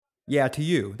Yeah, to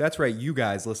you. That's right, you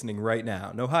guys listening right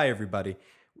now. No, hi, everybody.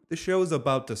 The show is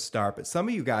about to start, but some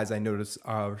of you guys I notice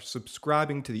are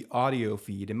subscribing to the audio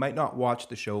feed and might not watch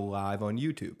the show live on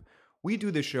YouTube. We do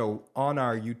the show on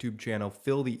our YouTube channel,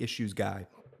 Phil the Issues Guy,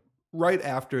 right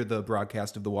after the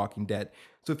broadcast of The Walking Dead.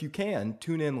 So if you can,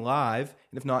 tune in live,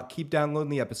 and if not, keep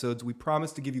downloading the episodes. We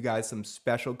promise to give you guys some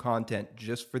special content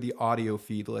just for the audio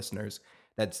feed listeners.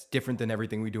 That's different than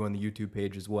everything we do on the YouTube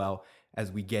page as well as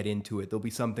we get into it. There'll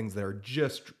be some things that are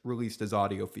just released as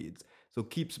audio feeds. So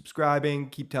keep subscribing,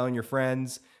 keep telling your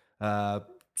friends,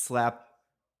 slap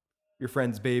your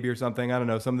friend's baby or something. I don't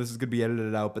know. Some of this is going to be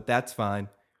edited out, but that's fine.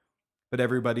 But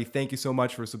everybody, thank you so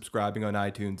much for subscribing on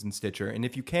iTunes and Stitcher. And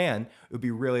if you can, it would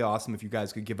be really awesome if you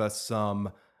guys could give us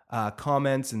some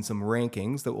comments and some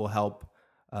rankings that will help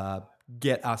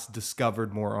get us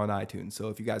discovered more on iTunes. So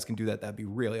if you guys can do that, that'd be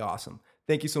really awesome.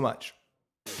 Thank you so much.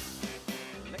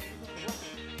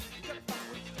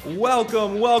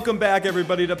 Welcome back,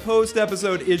 everybody, to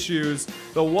post-episode issues,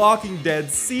 The Walking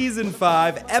Dead Season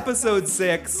 5, Episode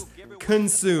 6,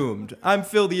 Consumed. I'm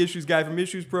Phil, the Issues Guy from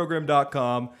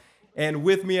IssuesProgram.com, and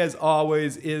with me, as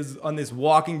always, is on this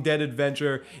Walking Dead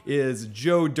adventure is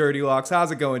Joe Dirtylocks.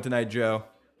 How's it going tonight, Joe?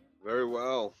 Very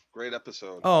well. Great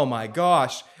episode. Oh my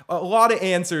gosh. A lot of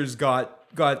answers got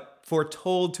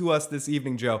foretold to us this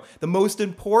evening, Joe. The most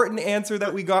important answer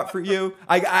that we got for you,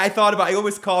 I thought about, I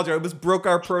almost called you. I almost broke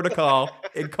our protocol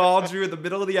and called you in the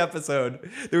middle of the episode.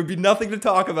 There would be nothing to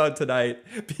talk about tonight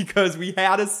because we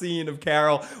had a scene of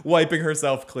Carol wiping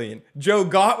herself clean. Joe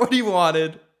got what he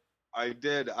wanted. I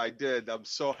did. I'm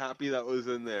so happy that was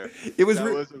in there. It was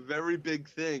that was a very big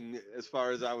thing as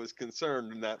far as I was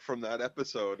concerned from that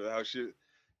episode.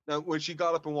 Now when she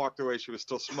got up and walked away, she was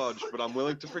still smudged, but I'm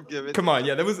willing to forgive it. Come on,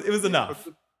 yeah, it was enough.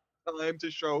 Time to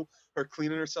show her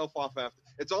cleaning herself off after.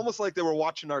 It's almost like they were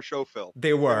watching our show, Phil.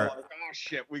 They were. Like, oh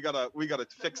shit, we gotta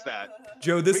fix that.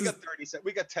 Joe,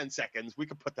 we got 10 seconds. We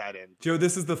could put that in. Joe,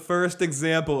 this is the first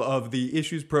example of the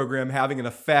Issues program having an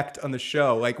effect on the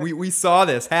show. Like we saw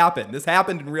this happen. This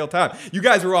happened in real time. You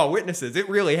guys were all witnesses. It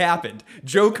really happened.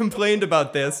 Joe complained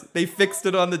about this. They fixed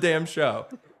it on the damn show.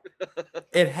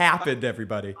 It happened,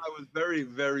 everybody. I was very,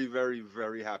 very, very,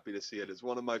 very happy to see it. It's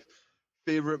one of my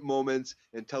favorite moments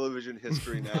in television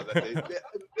history now,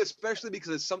 especially because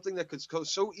it's something that could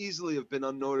so easily have been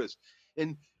unnoticed.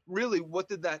 And really, what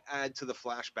did that add to the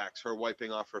flashbacks, her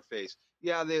wiping off her face?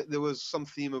 Yeah, there was some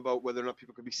theme about whether or not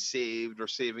people could be saved or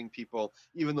saving people,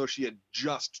 even though she had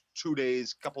just a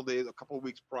couple of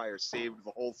weeks prior saved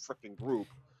the whole freaking group.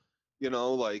 You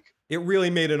know, like, it really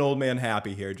made an old man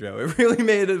happy here, Joe. It really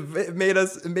made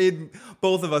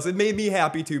both of us. It made me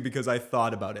happy too because I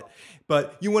thought about it.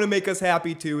 But you want to make us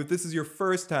happy too. If this is your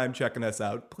first time checking us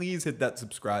out, please hit that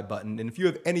subscribe button. And if you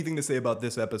have anything to say about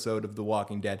this episode of The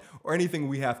Walking Dead or anything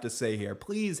we have to say here,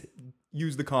 please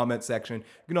use the comment section.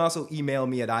 You can also email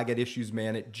me at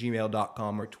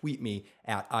igotissuesman@gmail.com or tweet me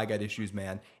at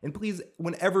igotissuesman. And please,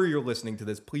 whenever you're listening to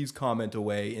this, please comment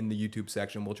away in the YouTube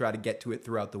section. We'll try to get to it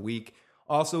throughout the week.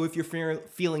 Also, if you're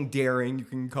feeling daring, you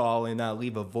can call and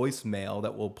leave a voicemail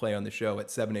that we'll play on the show at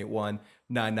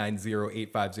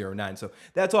 781-990-8509. So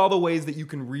that's all the ways that you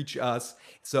can reach us.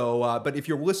 So, but if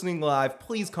you're listening live,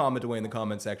 please comment away in the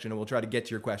comment section, and we'll try to get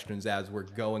to your questions as we're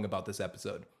going about this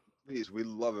episode. Please, we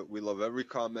love it. We love every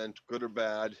comment, good or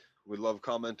bad. We love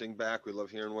commenting back. We love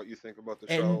hearing what you think about the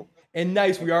show. And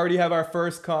nice, we already have our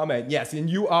first comment. Yes, and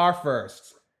you are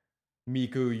first.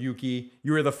 Miku, Yuki,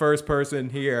 you were the first person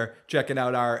here checking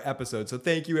out our episode. So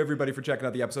thank you, everybody, for checking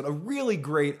out the episode. A really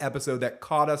great episode that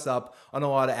caught us up on a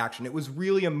lot of action. It was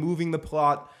really a moving the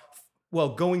plot,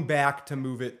 going back to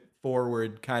move it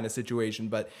forward kind of situation.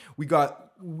 But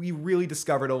we really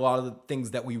discovered a lot of the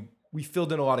things that we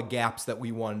filled in a lot of gaps that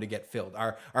we wanted to get filled.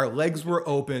 Our legs were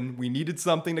open. We needed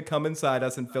something to come inside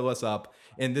us and fill us up.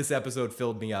 And this episode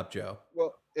filled me up, Joe.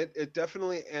 Well, it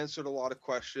definitely answered a lot of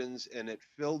questions, and it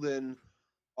filled in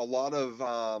a lot of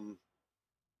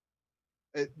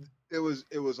it was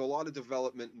a lot of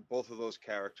development in both of those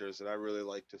characters that I really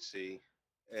like to see.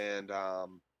 And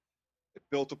it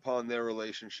built upon their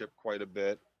relationship quite a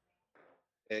bit.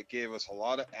 It gave us a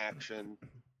lot of action.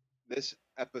 This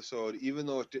episode, even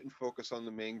though it didn't focus on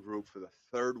the main group for the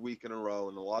third week in a row,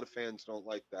 and a lot of fans don't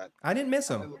like that. I didn't miss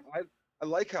them. I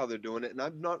like how they're doing it, and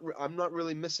I'm not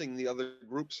really missing the other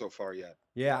group so far yet.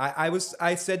 Yeah,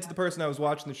 I said to the person I was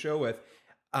watching the show with,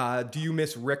 do you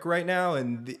miss Rick right now?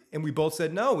 And we both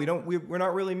said no, we don't. We're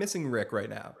not really missing Rick right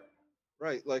now.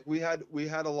 Right, like we had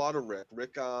a lot of Rick.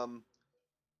 Rick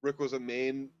was the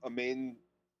main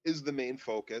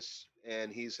focus,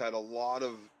 and he's had a lot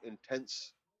of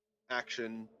intense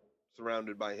action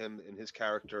surrounded by him and his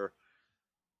character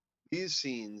these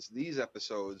scenes, these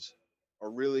episodes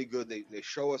are really good. They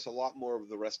show us a lot more of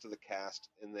the rest of the cast,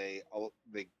 and they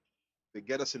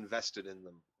get us invested in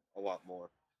them a lot more.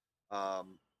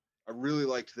 Um, I really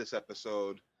liked this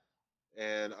episode,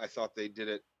 and I thought they did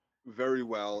it very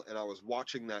well. And I was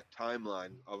watching that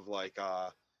timeline of like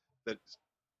that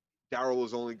Daryl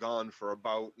was only gone for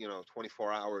about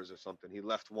 24 hours or something. He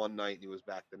left one night and he was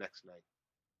back the next night.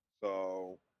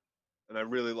 So, and I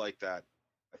really liked that.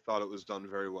 I thought it was done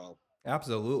very well.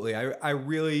 Absolutely. I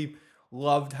really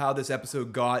loved how this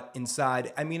episode got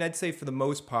inside. I mean, I'd say for the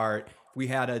most part, if we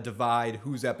had a divide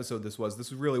whose episode this was,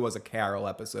 this really was a Carol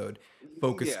episode Yeah,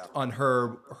 focused on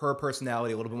her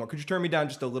personality a little bit more. Could you turn me down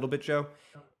just a little bit, Joe?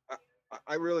 I,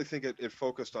 I really think it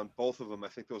focused on both of them. I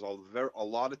think there was a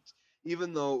lot of,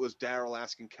 even though it was Daryl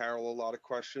asking Carol a lot of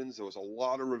questions, there was a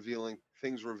lot of revealing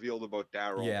things revealed about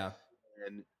Daryl Yeah.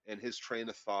 and his train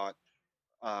of thought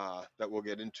that we'll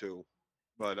get into.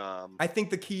 But I think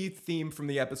the key theme from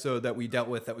the episode that we dealt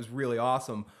with that was really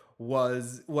awesome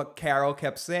was what Carol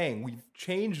kept saying. We've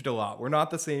changed a lot. We're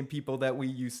not the same people that we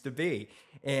used to be,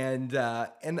 and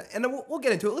we'll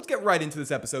get into it. Let's get right into this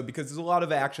episode because there's a lot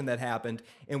of action that happened,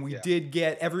 and we yeah, did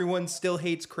get everyone still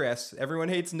hates Chris. Everyone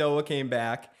hates Noah came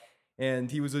back,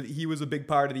 and he was a big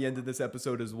part of the end of this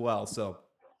episode as well. So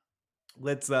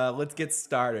let's get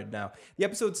started now. The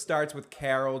episode starts with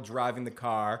Carol driving the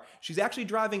car. She's actually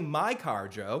driving my car,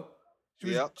 Joe.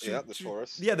 the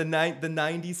Taurus. Yeah, the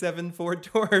 97 Ford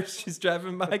Taurus. She's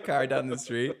driving my car down the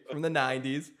street from the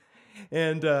 90s.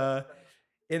 And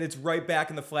and it's right back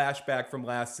in the flashback from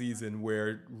last season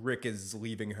where Rick is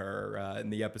leaving her in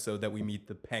the episode that we meet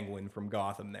the Penguin from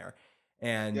Gotham there. Yeah,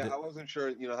 And I wasn't sure.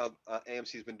 You know how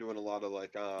AMC's been doing a lot of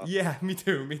like yeah, me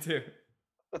too, me too.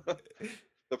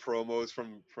 the promos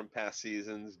from past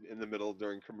seasons in the middle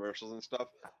during commercials and stuff.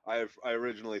 I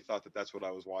originally thought that that's what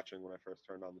I was watching when I first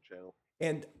turned on the channel.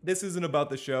 And this isn't about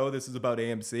the show. This is about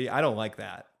AMC. I don't like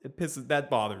that. That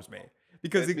bothers me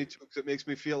because Me too, 'cause it makes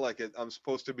me feel like I'm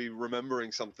supposed to be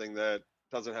remembering something that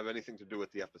doesn't have anything to do with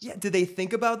the yeah. episode. Did they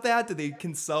think about that? Did they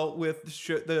consult with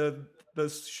the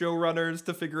showrunners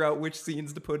to figure out which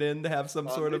scenes to put in to have some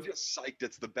sort They're of? just psyched.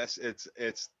 It's the best. It's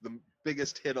the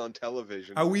biggest hit on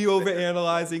television. Are we They're psyched.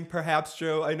 overanalyzing, perhaps,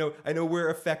 Joe? I know we're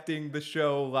affecting the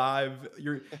show live.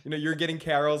 You're getting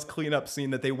Carol's cleanup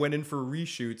scene that they went in for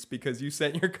reshoots because you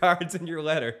sent your cards and your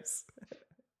letters.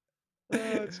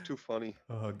 It's too funny.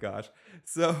 Oh gosh.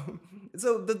 So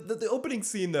the opening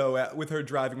scene though with her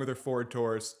driving with her Ford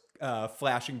Taurus,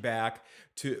 flashing back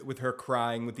to with her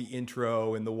crying with the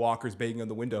intro and the walkers banging on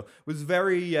the window was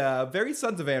very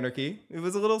Sons of Anarchy. It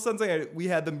was a little Sons of Anarchy. We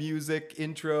had the music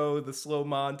intro, the slow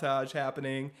montage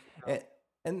happening,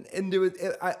 and it was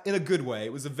in a good way.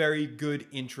 It was a very good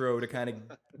intro to kind of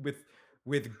with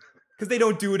because they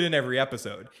don't do it in every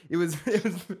episode. It was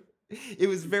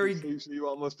very So you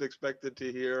almost expected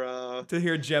to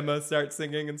hear Gemma start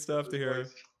singing and stuff, his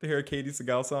voice. to hear a Katie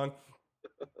Seagal song.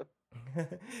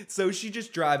 So she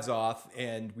just drives off,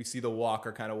 and we see the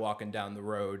walker kind of walking down the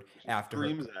road She after her.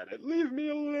 screams at it. Leave me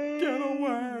Get alone.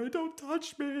 away! Don't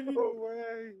touch me! Go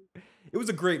away. It was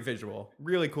a great visual,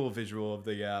 really cool visual of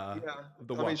the Yeah. I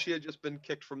mean, walk. she had just been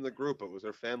kicked from the group. It was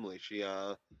her family. She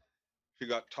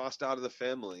got tossed out of the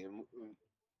family and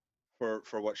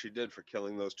for what she did for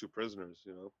killing those two prisoners.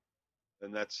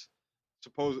 And that's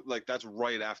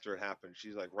right after it happened.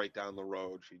 She's like right down the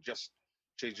road. She just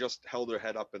held her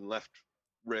head up and left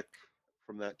Rick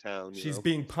from that town. She's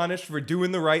being punished for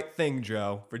doing the right thing,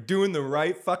 Joe. For doing the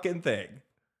right fucking thing.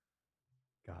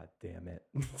 God damn it.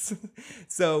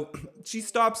 So she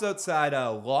stops outside a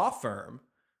law firm,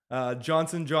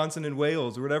 Johnson in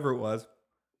Wales or whatever it was.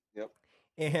 Yep.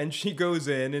 And she goes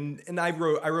in and I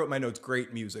wrote my notes,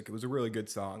 great music. It was a really good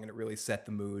song and it really set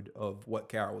the mood of what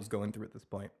Carol was going through at this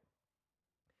point.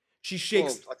 She Well,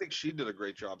 shakes. I think she did a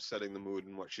great job setting the mood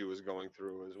and what she was going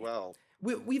through as well.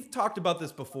 We've talked about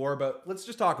this before, but let's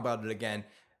just talk about it again.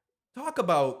 Talk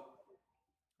about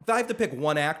if I have to pick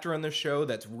one actor on this show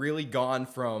that's really gone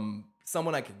from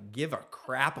someone I could give a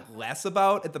crap less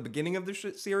about at the beginning of the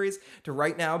series to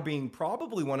right now being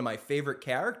probably one of my favorite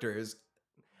characters.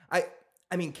 I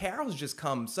I mean, Carol's just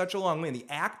come such a long way. And the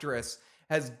actress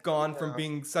has gone from Yeah.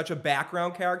 being such a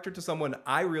background character to someone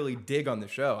I really dig on the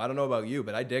show. I don't know about you,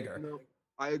 but I dig her. No,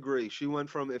 I agree. She went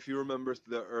from, if you remember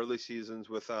the early seasons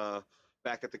with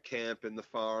back at the camp in the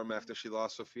farm after she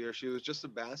lost Sophia, she was just a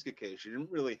basket case. She didn't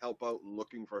really help out in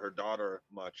looking for her daughter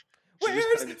much. She just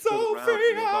Where's kind of stood around and was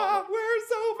Sophia? all Where's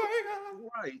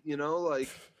Sophia? right, like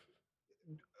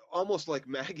almost like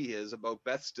Maggie is about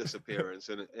Beth's disappearance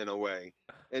in a way,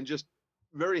 and just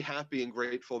very happy and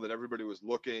grateful that everybody was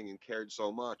looking and cared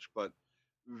so much. But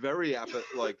very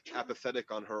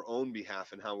apathetic on her own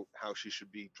behalf, and how she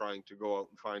should be trying to go out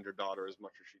and find her daughter as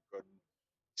much as she could,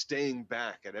 staying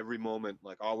back at every moment,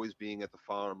 like always being at the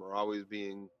farm or always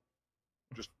being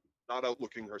just not out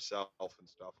looking herself and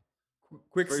stuff. It's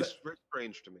Quick very very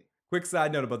strange to me. Quick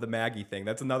side note about the Maggie thing.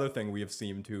 That's another thing we have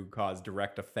seemed to cause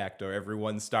direct effect, or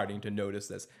everyone's starting to notice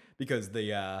this because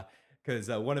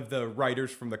one of the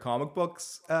writers from the comic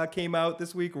books came out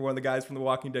this week, or one of the guys from The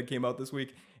Walking Dead came out this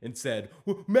week and said,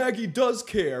 well, Maggie does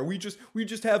care. We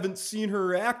just haven't seen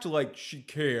her act like she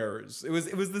cares. It was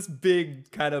this big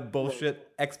kind of bullshit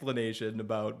explanation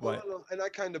about Well, what. no, and I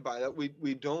kind of buy that. We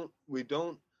don't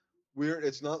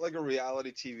it's not like a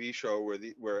reality TV show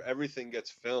where everything gets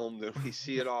filmed and we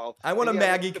see it all. I want And a yeah,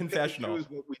 we Maggie have to pick and confessional. choose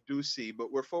what we do see,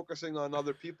 but we're focusing on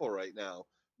other people right now.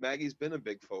 Maggie's been a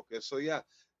big focus. So yeah,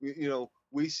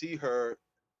 we see her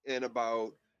in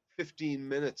about 15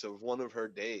 minutes of one of her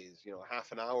days,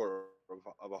 half an hour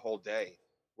of a whole day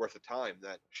worth of time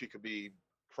that she could be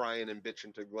crying and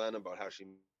bitching to Glenn about how she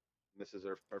misses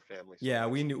her family so Yeah,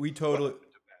 we much. knew we What totally happened to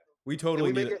we and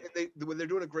totally we need make it. it, when they're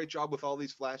doing a great job with all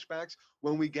these flashbacks,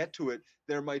 when we get to it,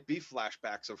 there might be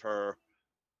flashbacks of her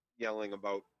yelling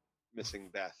about missing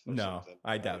Beth or No, something.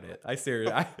 I I don't doubt it.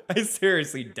 know. I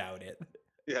seriously doubt it.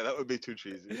 Yeah, that would be too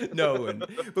cheesy. No one.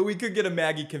 But we could get a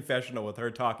Maggie confessional with her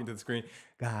talking to the screen.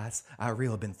 Guys, I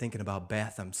really been thinking about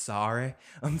Beth. I'm sorry.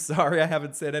 I'm sorry I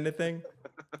haven't said anything.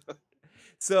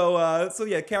 So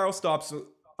yeah, Carol stops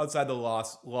outside the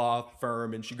law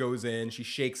firm and she goes in. She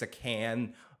shakes a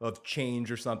can of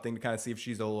change or something to kind of see if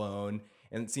she's alone.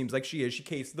 And it seems like she is. She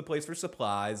cases the place for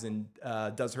supplies and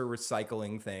does her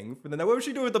recycling thing. But then what was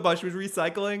she doing with the bus? She was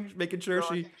recycling, making sure No, I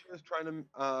she. think she was trying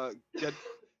to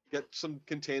get some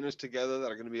containers together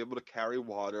that are going to be able to carry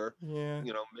water. Yeah.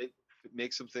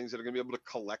 Make some things that are going to be able to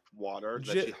collect water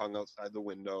that she J- hung outside the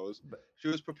windows. She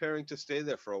was preparing to stay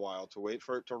there for a while, to wait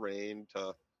for it to rain,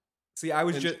 to See, I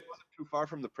was and just. she wasn't too far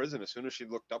from the prison. As soon as she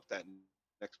looked up that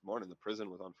next morning, the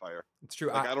prison was on fire. It's true.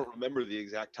 Like, I don't remember the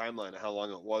exact timeline of how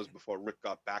long it was before Rick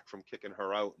got back from kicking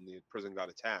her out and the prison got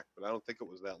attacked, but I don't think it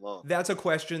was that long. That's a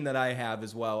question that I have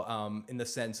as well. In the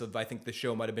sense of, I think the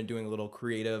show might have been doing a little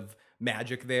creative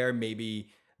magic there. Maybe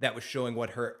that was showing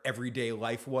what her everyday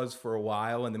life was for a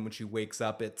while, and then when she wakes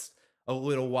up, it's a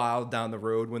little while down the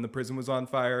road when the prison was on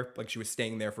fire. Like she was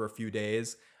staying there for a few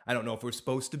days. I don't know if it was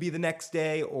supposed to be the next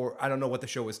day, or I don't know what the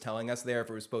show was telling us there. If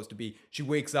it was supposed to be she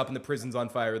wakes up and the prison's on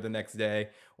fire the next day,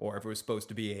 or if it was supposed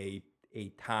to be a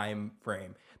time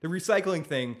frame. The recycling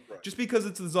thing, Right. just because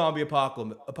it's the zombie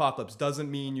apocalypse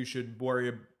doesn't mean you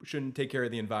shouldn't take care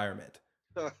of the environment.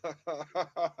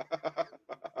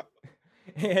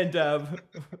 And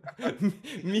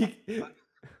Miki,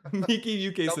 Miki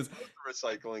UK Dump says, out the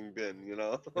recycling bin.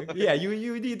 yeah,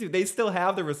 you need to. They still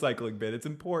have the recycling bin. It's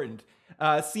important.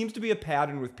 Seems to be a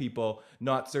pattern with people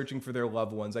not searching for their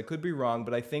loved ones. I could be wrong,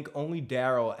 but I think only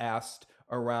Daryl asked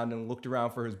around and looked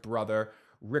around for his brother.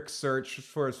 Rick searched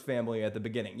for his family at the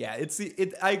beginning. Yeah,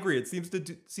 it. I agree. It seems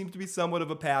to be somewhat of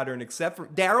a pattern, except for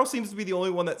Daryl seems to be the only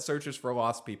one that searches for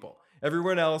lost people.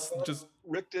 Everyone else just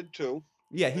Rick did too.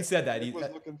 yeah. He said that. Rick was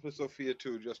looking for Sophia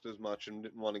too, just as much, and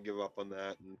didn't want to give up on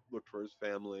that, and looked for his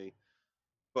family.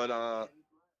 But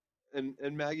and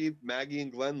Maggie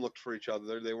and Glenn looked for each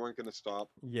other. They weren't going to stop.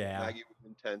 yeah. Maggie was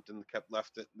intent and kept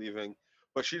left it leaving,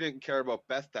 but she didn't care about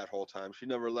Beth that whole time. She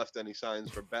never left any signs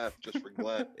for Beth, just for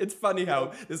Glenn. It's funny You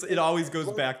know, how it always as goes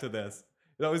long back to this.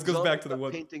 It always goes back zombies to the are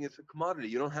one. painting, it's a commodity.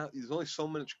 You don't have There's only so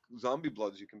much zombie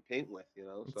bloods you can paint with.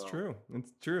 It's So true.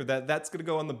 It's true. That's gonna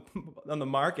go on the on the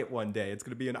market one day. It's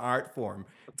gonna be an art form.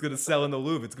 It's gonna sell in the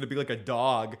Louvre. It's gonna be like a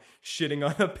dog shitting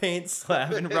on a paint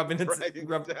slab and dragging its across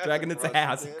the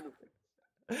ass. canvas.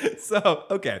 So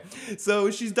okay, so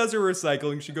she does her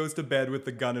recycling. She goes to bed with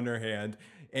the gun in her hand,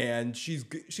 and she's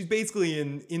basically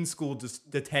in school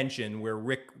detention where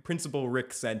Principal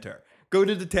Rick sent her. Go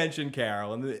to detention,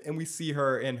 Carol, and we see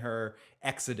her in her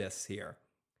exodus here.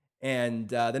 And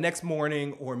the next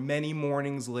morning, or many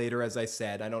mornings later, as I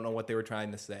said, I don't know what they were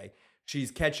trying to say.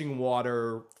 She's catching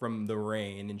water from the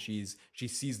rain, and she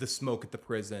sees the smoke at the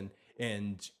prison,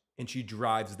 and she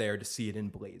drives there to see it in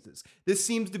blazes. This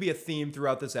seems to be a theme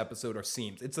throughout this episode, or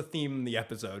seems it's a theme in the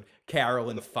episode. Carol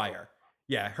and fire,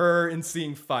 yeah, her and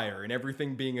seeing fire, and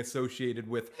everything being associated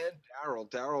with. And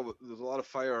Daryl, there's a lot of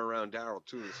fire around Daryl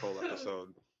too this whole episode.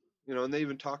 And they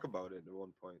even talk about it at one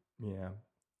point. Yeah,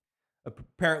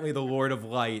 apparently the Lord of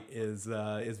Light is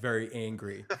very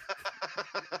angry.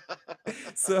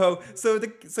 So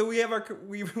we have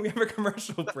we have a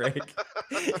commercial break,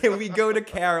 and we go to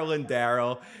Carol and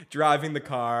Daryl driving the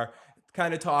car,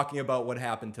 kind of talking about what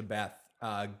happened to Beth,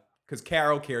 because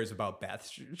Carol cares about Beth.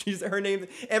 She's her name.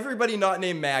 Everybody not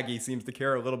named Maggie seems to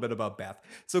care a little bit about Beth.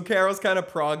 So Carol's kind of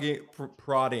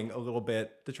prodding a little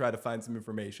bit to try to find some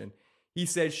information. He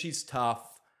says she's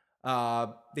tough.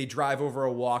 They drive over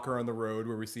a walker on the road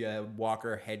where we see a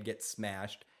walker head get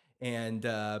smashed, and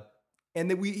then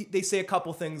they say a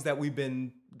couple things that we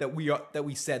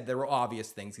said that were obvious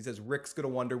things. He says Rick's gonna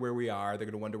wonder where we are. They're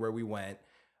gonna wonder where we went.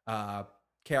 Uh,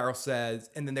 Carol says,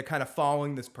 and then they're kind of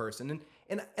following this person,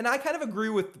 and I kind of agree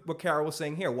with what Carol was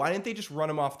saying here. Why didn't they just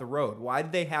run him off the road? Why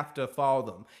did they have to follow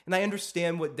them? And I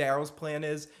understand what Daryl's plan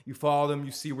is. You follow them,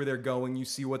 you see where they're going, you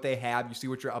see what they have, you see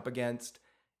what you're up against.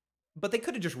 But they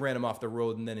could have just ran him off the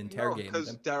road and then No, interrogated because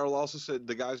them. Daryl also said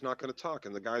the guy's not going to talk,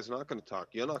 and the guy's not going to talk.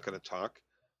 You're not going to talk.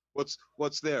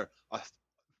 What's there?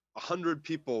 100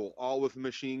 people, all with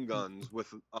machine guns, with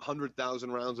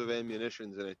 100,000 rounds of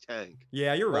ammunitions in a tank,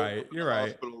 Yeah, you're rolling right. up in You're the right.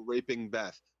 hospital, raping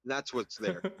Beth. That's what's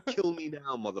there. Kill me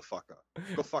now, motherfucker.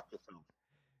 Go fuck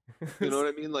yourself. You know what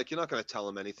I mean? Like you're not going to tell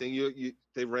them anything.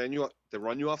 They run you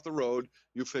off the road.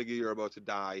 You figure you're about to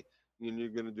die, and you're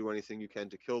going to do anything you can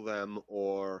to kill them,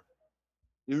 or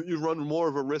you run more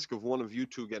of a risk of one of you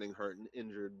two getting hurt and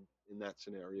injured in that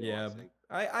scenario. I Yeah, think.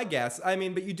 I guess. I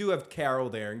mean, but you do have Carol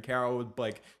there, and Carol would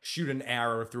like shoot an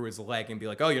arrow through his leg and be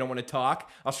like, "Oh, you don't want to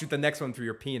talk? I'll shoot the next one through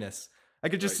your penis." I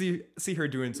could just Right. see her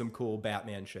doing some cool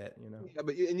Batman shit, you know. Yeah,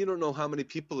 but and you don't know how many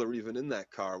people are even in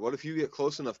that car. What if you get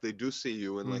close enough, they do see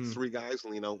you, and like Hmm. three guys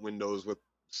lean out windows with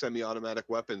semi-automatic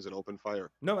weapons and open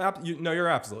fire? No, no, you're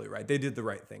absolutely right. They did the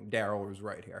right thing. Daryl was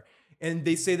right here, and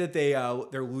they say that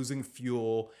they're losing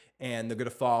fuel and they're gonna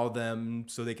follow them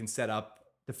so they can set up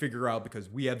to figure out because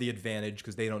we have the advantage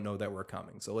because they don't know that we're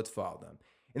coming. So let's follow them.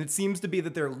 And it seems to be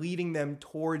that they're leading them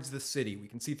towards the city. We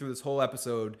can see through this whole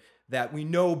episode that we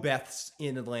know Beth's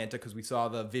in Atlanta because we saw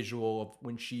the visual of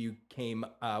when she came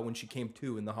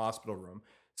to in the hospital room.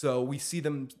 So we see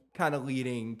them kind of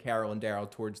leading Carol and Daryl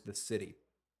towards the city.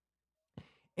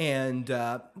 And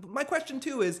my question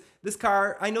too is this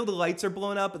car, I know the lights are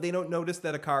blown out, but they don't notice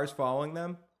that a car is following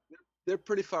them. They're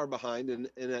pretty far behind, and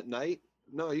at night,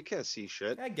 no, you can't see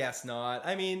shit. I guess not.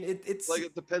 I mean, it's Like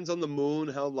it depends on the moon,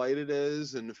 how light it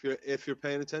is, and if you're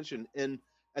paying attention. And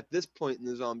at this point in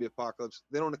the zombie apocalypse,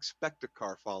 they don't expect a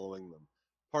car following them.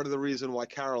 Part of the reason why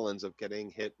Carol ends up getting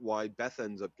hit, why Beth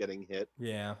ends up getting hit,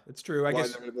 yeah, it's true. I why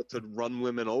guess they're able to run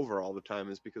women over all the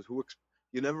time is because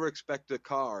you never expect a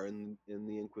car in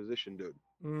the Inquisition, dude.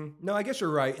 no, I guess you're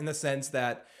right in the sense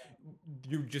that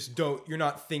you're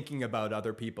not thinking about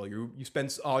other people. You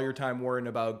spend all your time worrying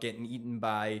about getting eaten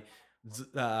by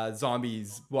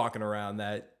zombies walking around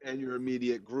that. And your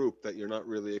immediate group that you're not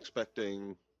really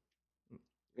expecting,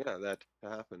 yeah, that to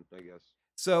happen, I guess.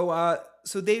 So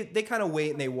they kind of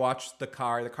wait and they watch the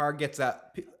car. The car gets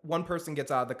out. One person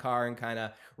gets out of the car and kind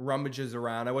of rummages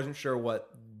around. I wasn't sure what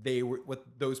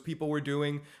those people were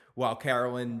doing while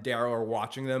Carol and Daryl are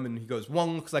watching them. And he goes,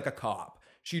 "One looks like a cop."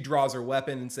 She draws her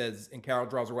weapon and says, and Carol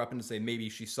draws her weapon to say, "Maybe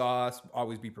she saw us.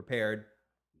 Always be prepared."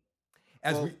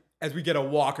 As Well, we get a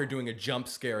walker doing a jump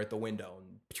scare at the window.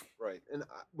 And right. And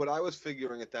what I was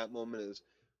figuring at that moment is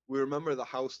we remember the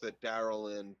house that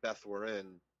Daryl and Beth were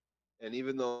in. And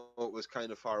even though it was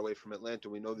kind of far away from Atlanta,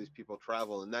 we know these people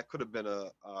travel. And that could have been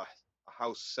a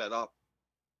house set up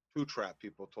to trap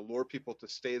people, to lure people to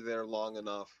stay there long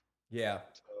enough yeah.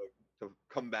 to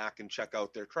come back and check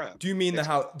out their trap. Do you mean the It's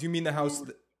house? Do you mean the house?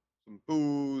 food, some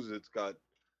booze. It's got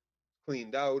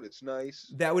cleaned out. It's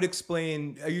nice. That would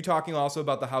explain. Are you talking also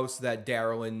about the house that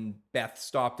Daryl and Beth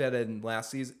stopped at in last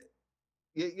season?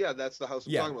 Yeah, that's the house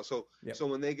I'm Yeah. talking about. So, Yeah. so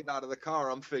when they get out of the car,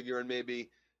 I'm figuring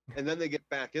maybe, and then they get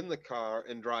back in the car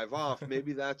and drive off.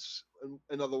 Maybe that's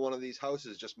another one of these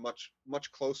houses, just much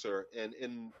closer and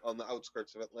in on the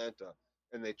outskirts of Atlanta.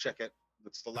 And they check it.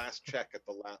 It's the last check at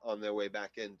on their way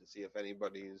back in to see if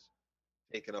anybody's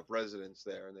taken up residence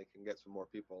there, and they can get some more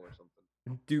people or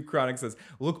something. Duke Chronic says,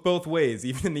 "Look both ways,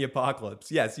 even in the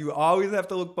apocalypse." Yes, you always have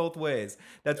to look both ways.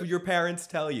 That's what your parents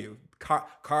tell you.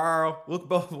 Carl, look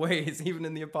both ways, even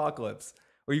in the apocalypse,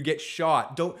 or you get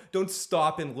shot. Don't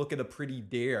stop and look at a pretty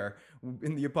deer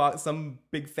in the apocalypse. Some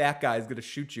big fat guy is gonna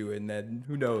shoot you, and then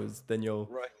who knows? Then you'll.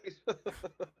 Right.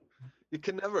 You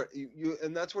can never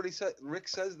and that's what he said. Rick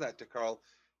says that to Carl.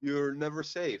 You're never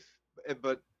safe.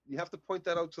 But you have to point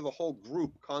that out to the whole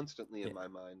group constantly Yeah. in my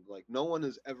mind. Like no one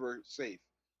is ever safe.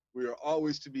 We are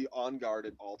always to be on guard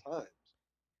at all times.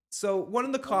 So one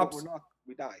of the The moment we're cops, not,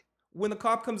 we die. when the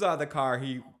cop comes out of the car,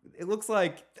 it looks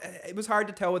like it was hard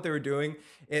to tell what they were doing.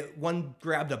 One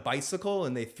grabbed a bicycle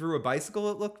and they threw a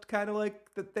bicycle. It looked kind of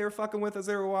like that they were fucking with as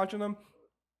they were watching them.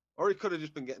 Or he could have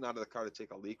just been getting out of the car to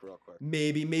take a leak real quick.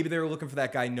 Maybe they were looking for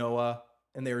that guy Noah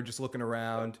and they were just looking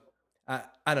around.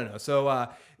 I don't know.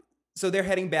 So they're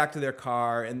heading back to their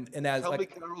car, and as Tell me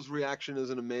like, Carol's reaction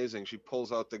isn't amazing. She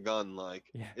pulls out the gun like,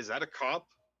 yeah. "Is that a cop?"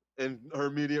 And her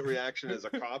immediate reaction is a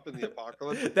cop in the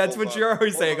apocalypse and That's what you're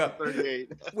always pulls saying. out a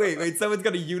 38. Wait, someone's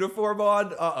got a uniform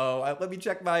on? Uh-oh. Let me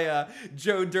check my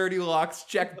Joe Dirty Locks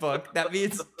checkbook. That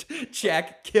means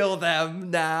check, kill them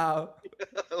now.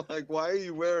 Like, why are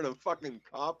you wearing a fucking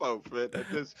cop outfit at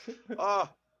this?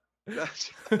 Ah, that's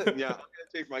yeah. I'm gonna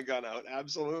take my gun out.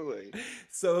 Absolutely.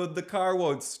 So the car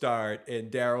won't start,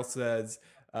 and Daryl says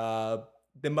uh,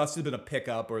 there must have been a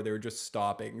pickup or they were just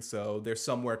stopping. So they're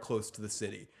somewhere close to the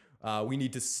city. We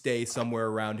need to stay somewhere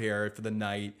around here for the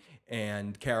night.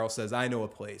 And Carol says, I know a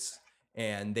place.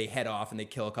 And they head off and they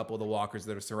kill a couple of the walkers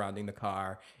that are surrounding the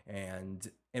car. And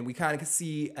we kind of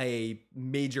see a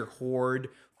major horde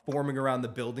forming around the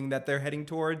building that they're heading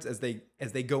towards as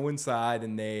they go inside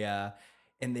and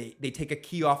they take a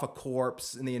key off a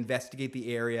corpse and they investigate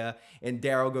the area. And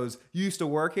Daryl goes, "You used to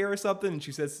work here or something?" And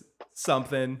she says,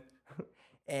 "Something."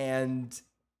 and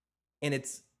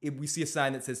we see a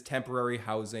sign that says temporary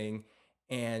housing.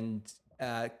 And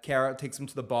Carol takes him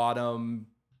to the bottom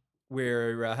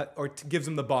where, gives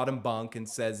him the bottom bunk and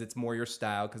says it's more your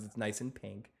style because it's nice and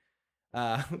pink.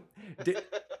 Uh,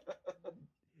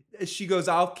 she goes,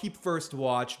 I'll keep first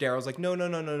watch. Daryl's like, no, no,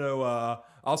 no, no, no.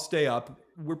 I'll stay up.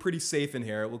 We're pretty safe in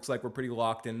here. It looks like we're pretty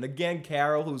locked in. And again,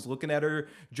 Carol, who's looking at her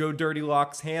Joe Dirty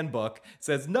Locks handbook,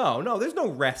 says, no, no, there's no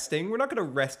resting. We're not going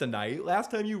to rest a night.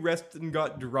 Last time you rested and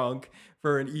got drunk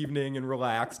for an evening and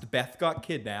relaxed, Beth got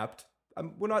kidnapped.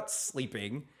 We're not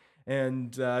sleeping.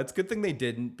 And it's a good thing they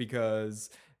didn't, because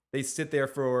they sit there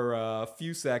for a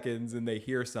few seconds and they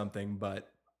hear something, but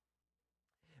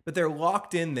they're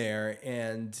locked in there.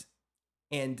 And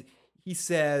he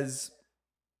says,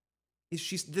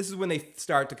 this is when they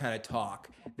start to kind of talk.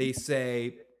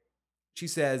 She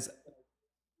says,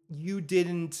 you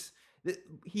didn't,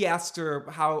 he asks her,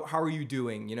 how are you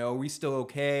doing? Are we still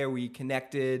okay? Are we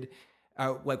connected?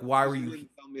 Like, why were You you didn't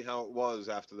tell me how it was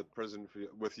after the prison for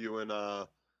with you and the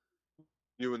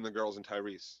girls and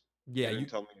Tyrese. yeah, You didn't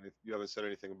tell me. You haven't said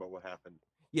anything about what happened.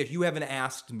 you haven't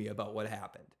asked me about what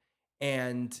happened.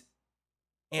 And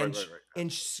Right, and right, sh- right.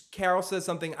 and sh- Carol says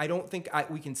something, I don't think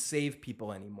we can save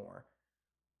people anymore.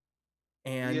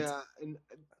 And Yeah, and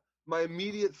my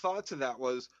immediate thought to that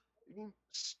was, "You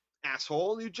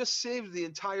asshole, you just saved the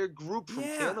entire group from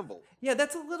yeah. cannibals." Yeah,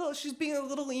 that's a little, she's being a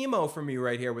little emo for me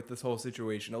right here with this whole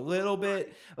situation. A little bit,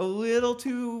 Right. a little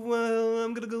too, well,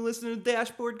 I'm gonna go listen to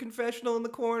Dashboard Confessional in the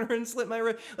corner and slip my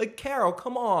wrist. Like, Carol,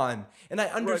 come on. And I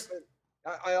Right, understand.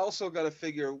 but I also got to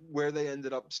figure where they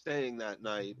ended up staying that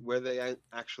night, where they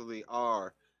actually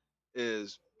are,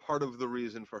 is part of the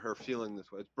reason for her feeling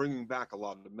this way. It's bringing back a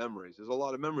lot of memories. There's a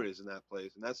lot of memories in that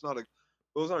place, and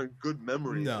those aren't good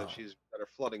memories No, that are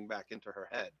flooding back into her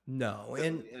head. no.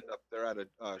 Then they end up they're at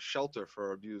a shelter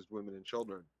for abused women and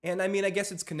children. And I mean, I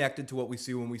guess it's connected to what we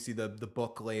see when we see the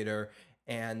book later,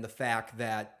 and the fact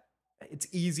that it's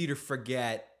easy to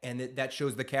forget, and that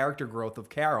shows the character growth of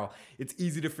Carol. It's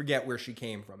easy to forget where she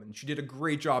came from, and she did a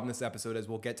great job in this episode, as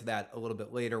we'll get to that a little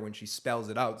bit later when she spells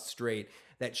it out straight,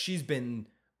 that she's been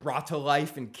brought to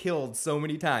life and killed so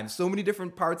many times. So many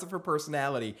different parts of her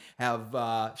personality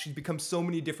have. She's become so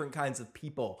many different kinds of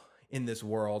people in this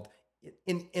world,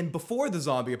 and before the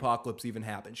zombie apocalypse even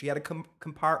happened. She had to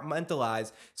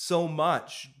compartmentalize so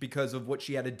much because of what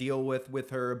she had to deal with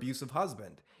her abusive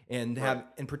husband, Right.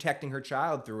 and protecting her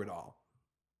child through it all.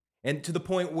 And to the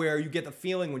point where you get the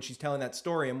feeling when she's telling that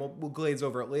story, and we'll glaze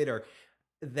over it later,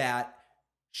 that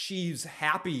she's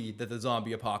happy that the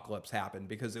zombie apocalypse happened,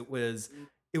 because it was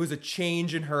a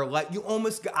change in her life.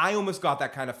 I almost got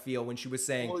that kind of feel when she was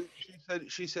saying, Well,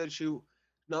 she said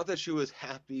not that she was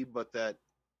happy, but that,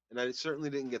 and I certainly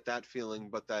didn't get that feeling,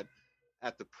 but that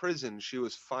at the prison she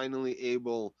was finally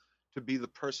able to be the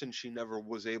person she never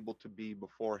was able to be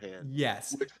beforehand,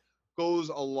 yes, which goes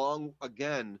along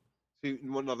again. See,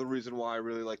 one other reason why I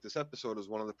really like this episode is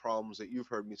one of the problems that you've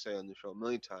heard me say on the show a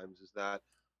million times is that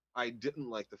I didn't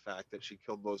like the fact that she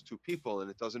killed those two people,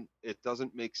 and it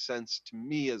doesn't make sense to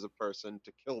me as a person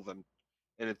to kill them,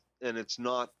 and it's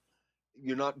not,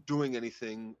 you're not doing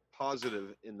anything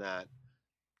positive in that.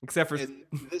 except for And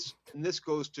this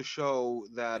goes to show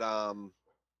that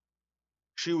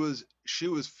she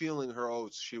was feeling her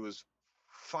oats. She was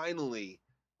finally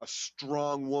a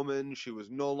strong woman. She was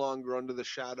no longer under the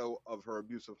shadow of her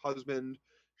abusive husband.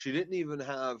 She didn't even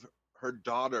have her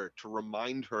daughter to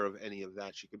remind her of any of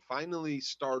that. She could finally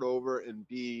start over and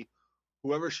be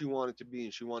whoever she wanted to be,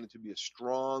 and she wanted to be a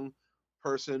strong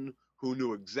person who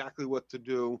knew exactly what to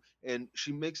do. And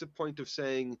she makes a point of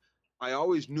saying, I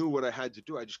always knew what I had to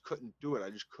do. I just couldn't do it. I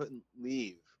just couldn't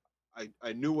leave.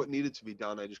 I knew what needed to be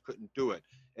done. I just couldn't do it.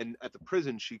 And at the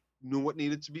prison, she knew what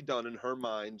needed to be done in her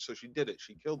mind, so she did it.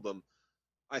 She killed them.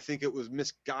 I think it was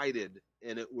misguided,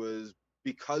 and it was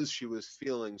because she was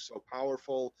feeling so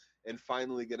powerful and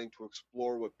finally getting to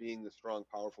explore what being the strong,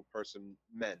 powerful person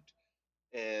meant.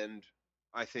 And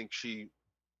I think she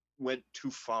went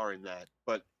too far in that.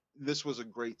 But this was a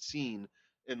great scene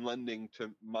in lending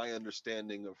to my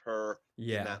understanding of her in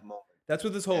Yeah. that moment. That's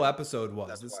what this whole And episode was.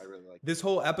 that's why This I really liked it. this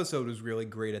whole episode was really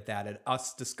great at that, at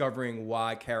us discovering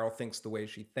why Carol thinks the way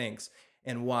she thinks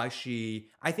and why she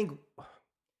I think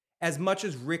as much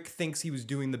as Rick thinks he was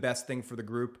doing the best thing for the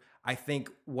group, I think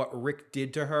what Rick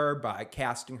did to her by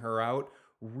casting her out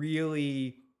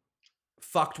really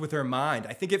fucked with her mind.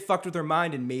 I think it fucked with her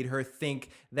mind and made her think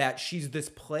that she's this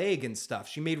plague and stuff.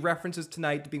 She made references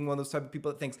tonight to being one of those type of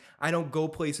people that thinks I don't go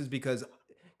places because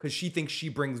she thinks she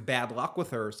brings bad luck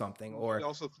with her or something. She Or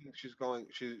also thinks she's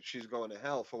going to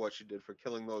hell for what she did for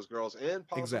killing those girls and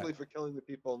possibly exactly, for killing the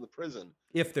people in the prison,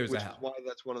 if there's a which is hell. why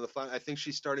that's one of the I think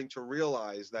she's starting to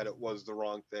realize that it was the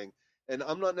wrong thing. And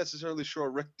I'm not necessarily sure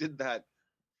Rick did that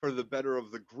for the better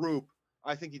of the group.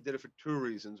 I think he did it for two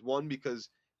reasons. One, because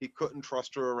he couldn't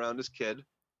trust her around his kids,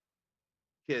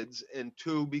 and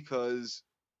two, because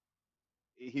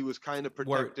he was kind of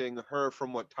Wor protecting her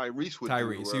from what Tyrese would do to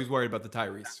Tyrese. He her. was worried about the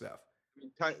Tyrese stuff.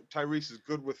 I mean, Tyrese is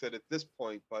good with it at this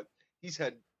point, but he's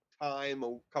had time.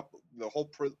 The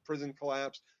whole prison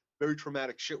collapse, very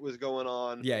traumatic shit was going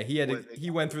on Yeah, when they he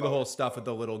talked went through the about. whole stuff with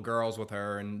the little girls with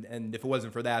her, and if it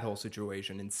wasn't for that whole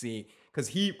situation and see because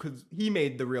he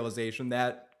made the realization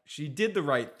that she did the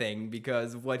right thing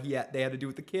because of what they had to do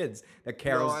with the kids. That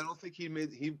No, I Carol's don't think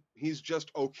he's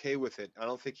just okay with it. I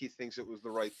don't think he thinks it was the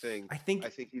right thing. I I think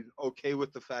think he's okay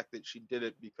with the fact that she did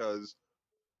it because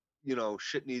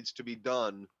shit needs to be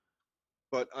done.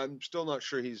 But I'm still not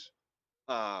sure he's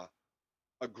uh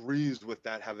agrees with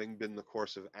that having been the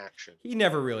course of action. he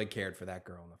never really cared for that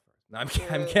girl in the first. No,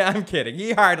 Eh, I'm kidding.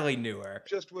 He hardly knew her.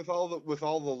 just with all the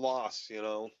loss, It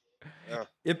that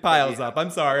he piles had up. I'm to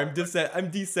do it sorry. all.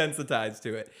 I'm desensitized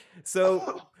to it. But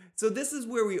So this is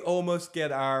where we almost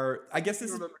get our. I guess you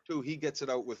this is remember too, he gets it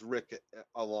out with Rick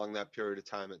along that period of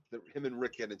time. Him and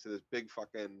Rick get into this big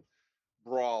fucking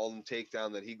brawl and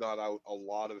takedown that he got out a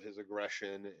lot of his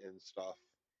aggression and stuff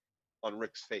on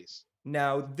Rick's face.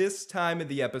 now this time of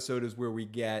the episode is where we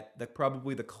get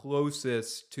probably the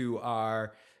closest to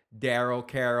our Daryl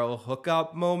Carol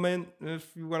hookup moment,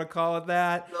 if you want to call it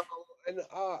that. No,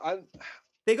 and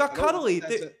They got I don't want cuddly. that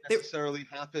to necessarily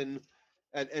happen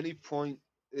at any point.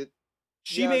 It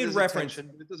She Yeah, made there's a reference.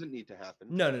 tension, but it doesn't need to happen.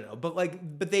 No.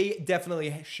 But they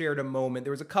definitely shared a moment.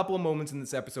 There was a couple of moments in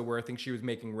this episode where I think she was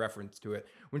making reference to it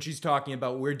when she's talking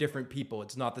about we're different people.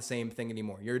 It's not the same thing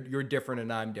anymore. You're different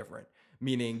and I'm different.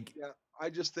 Meaning, Yeah, I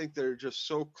just think they're just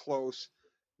so close.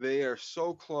 They are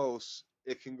so close.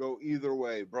 It can go either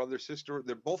way. Brother, sister,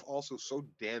 they're both also so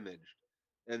damaged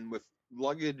and with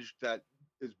luggage that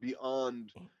is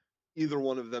beyond either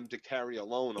one of them to carry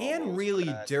alone and almost. really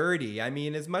That dirty. I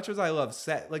mean, as much as I love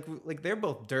set, like they're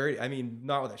both dirty. I mean,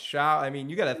 not with a shower. I mean,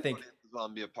 you got to everybody think. in the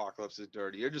zombie apocalypse is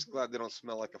dirty. You're just glad they don't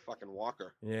smell like a fucking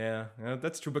walker. Yeah,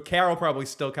 that's true. But Carol probably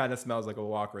still kind of smells like a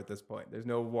walker at this point. There's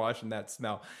no washing that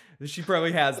smell. She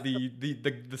probably has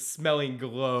the smelling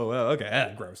glow. Oh,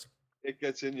 okay, gross. It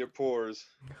gets in your pores.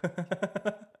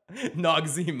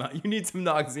 Noxzema. You need some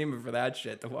Noxzema for that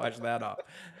shit to wash that off.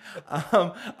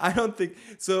 I don't think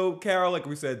so. Carol, like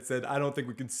we said, I don't think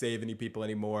we can save any people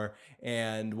anymore.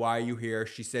 And why are you here?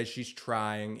 She says she's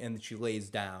trying, and she lays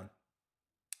down.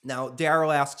 Now,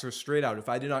 Daryl asks her straight out, if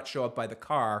I did not show up by the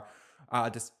car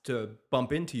to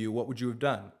bump into you, what would you have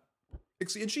done?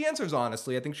 And she answers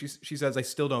honestly. I think she says, I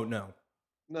still don't know.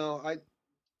 No, Do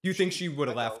you think she would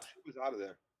I have know left? she was out of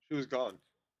there. She was gone.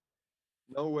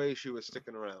 No way she was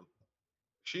sticking around.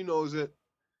 She knows it,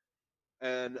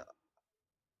 and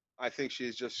I think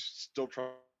she's just still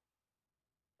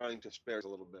trying to spare a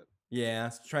little bit. Yeah,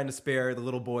 trying to spare the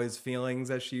little boy's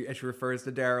feelings as she refers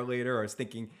to Daryl later, or is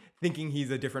thinking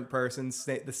he's a different person,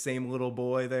 the same little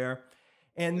boy there.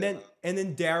 And Yeah.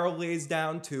 then Daryl lays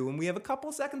down too, and we have a couple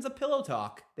seconds of pillow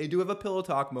talk. They do have a pillow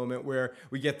talk moment where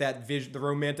we get that the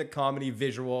romantic comedy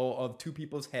visual of two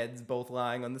people's heads both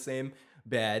lying on the same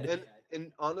bed.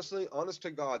 And honestly, honest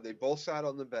to God, they both sat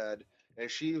on the bed,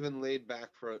 and she even laid back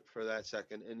for that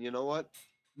second. And you know what?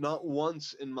 Not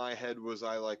once in my head was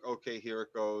I like, okay, here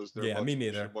it goes. They're Yeah, about me to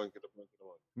neither. shaboink it, boink it,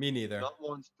 boink. Me neither. Not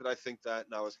once did I think that,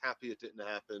 and I was happy it didn't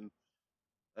happen.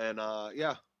 And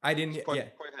yeah, I I was didn't. Yeah,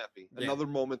 quite happy. yeah. Another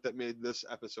moment that made this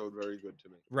episode very good to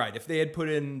me. Right. If they had put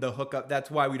in the hookup, that's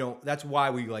why we don't. That's why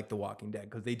we like The Walking Dead,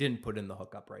 because they didn't put in the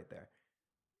hookup right there.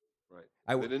 Right.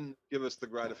 I They didn't give us the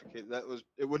gratification.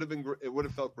 It would have been it would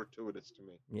have felt gratuitous to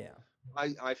me. yeah.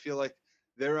 I feel like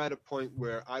they're at a point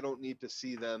where I don't need to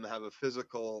see them have a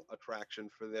physical attraction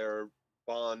for their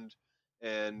bond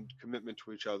and commitment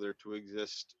to each other to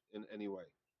exist in any way.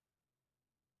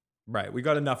 Right. We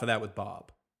got enough of that with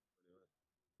Bob.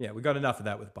 Yeah, we got enough of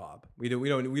that with Bob. We don't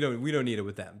need it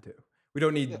with them too. We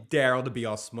don't Yeah. need Daryl to be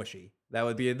all smushy. That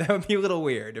would be a little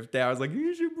weird if Daryl's like,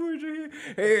 you should push it.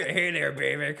 Hey there,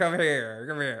 baby, come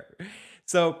here.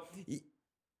 So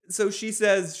so she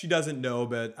says she doesn't know,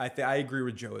 but I agree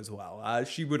with Joe as well.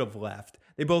 She would have left.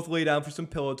 They both lay down for some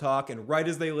pillow talk, and right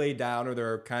as they lay down, or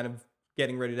they're kind of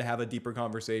getting ready to have a deeper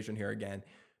conversation here again,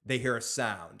 they hear a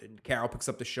sound, and Carol picks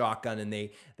up the shotgun, and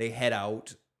they head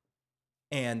out,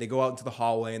 and they go out into the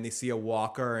hallway, and they see a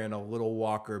walker and a little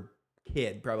walker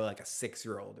kid, probably like a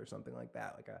 6-year-old or something like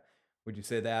that. Like a, would you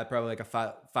say that? Probably like a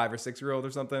 5 or 6-year-old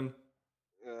or something.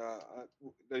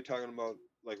 They're talking about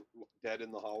like dead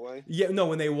in the hallway. Yeah, no,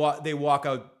 when they walk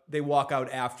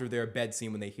out after their bed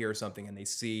scene when they hear something and they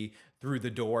see through the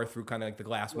door, through kind of like the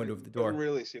glass Right. window of the Couldn't door.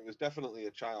 really see. It was definitely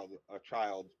a child,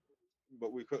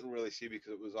 but we couldn't really see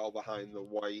because it was all behind the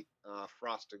white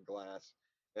frosted glass,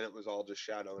 and it was all just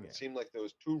shadow. And Yeah. it seemed like there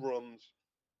was two rooms,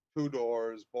 two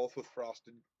doors, both with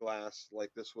frosted glass.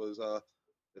 Like this was a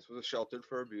shelter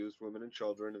for abused women and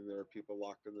children, and there are people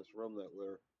locked in this room that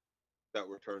were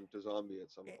turned to zombie at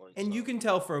some point. And you So can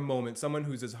tell for a moment someone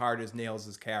who's as hard as nails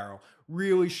as Carol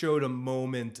really showed a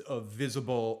moment of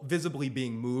visibly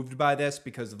being moved by this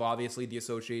because of obviously the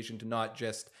association to not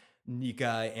just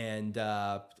Nika and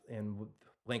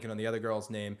blanking on the other girl's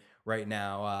name right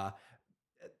now.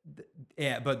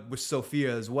 Yeah, but with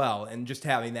Sophia as well, and just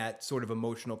having that sort of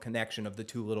emotional connection of the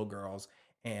two little girls,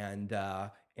 and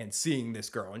seeing this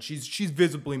girl, and she's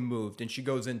visibly moved, and she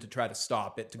goes in to try to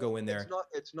stop it, to well, go in there.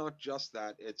 it's not just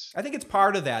that. It's I think it's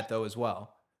part of that though as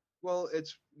well. well,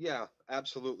 it's yeah,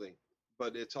 absolutely,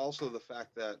 but it's also the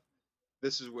fact that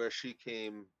this is where she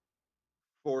came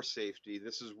for safety.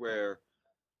 This is where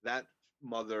that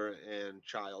mother and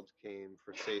child came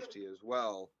for safety as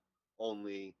well.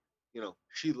 Only,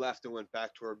 she left and went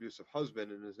back to her abusive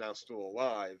husband and is now still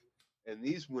alive. And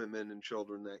these women and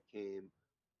children that came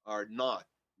are not.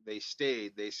 They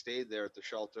stayed there at the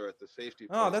shelter, at the safety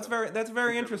Oh, place that that's very keep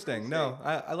everybody interesting. safe, No,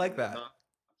 I like and they're that not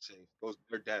safe.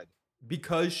 They're dead.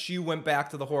 because she went back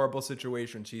to the horrible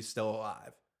situation. She's still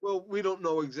alive. Well, we don't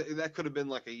know exactly. That could have been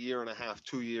like a year and a half,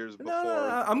 2 years No, no, before.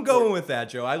 no, I'm going with that,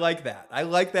 Joe. I like that. I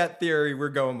like that theory. We're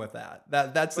going with that.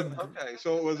 That's But a. okay,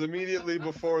 so it was immediately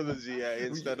before the ZA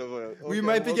instead of a. We Okay,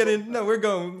 might be we'll go with getting. No, that. we're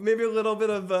going. Maybe a little bit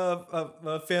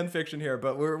of fan fiction here,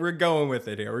 but we're going with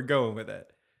it here. We're going with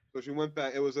it. So she went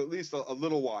back. It was at least a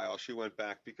little while she went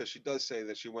back because she does say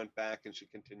that she went back and she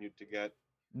continued to get,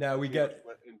 Now we she get.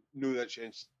 went and knew that she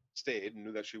and stayed and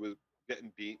knew that she was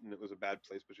getting beat and it was a bad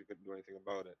place, but she couldn't do anything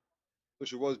about it. So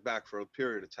she was back for a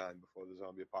period of time before the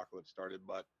zombie apocalypse started,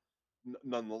 but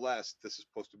nonetheless, this is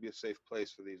supposed to be a safe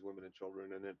place for these women and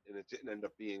children, and it didn't end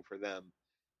up being for them.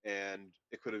 And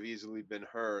it could have easily been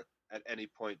her at any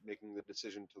point making the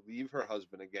decision to leave her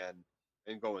husband again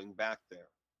and going back there.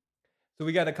 So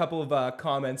we got a couple of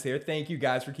comments here. Thank you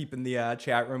guys for keeping the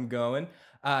chat room going.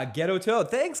 Ghetto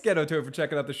Toad, thanks Ghetto Toad for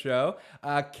checking out the show.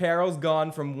 Carol's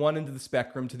gone from one end of the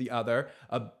spectrum to the other.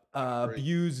 Agree.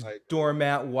 Abused I agree.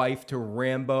 doormat wife to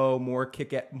Rambo's more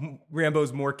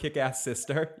kick-ass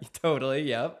sister. Totally,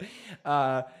 yep.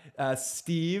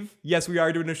 Steve, yes, we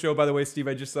are doing a show, by the way. Steve,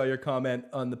 I just saw your comment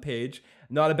on the page.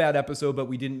 Not a bad episode, but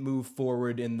we didn't move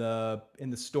forward in the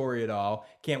story at all.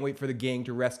 Can't wait for the gang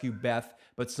to rescue Beth,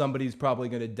 but somebody's probably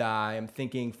going to die. I'm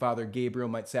thinking Father Gabriel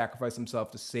might sacrifice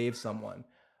himself to save someone.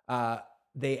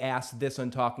 They asked this on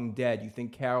Talking Dead. You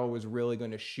think Carol was really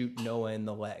going to shoot Noah in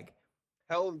the leg?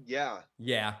 Hell yeah.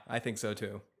 Yeah, I think so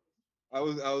too. I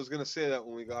was gonna say that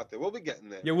when we got there. We'll be getting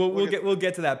there. Yeah, we'll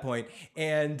get to that point.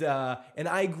 And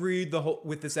I agree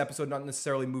with this episode not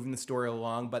necessarily moving the story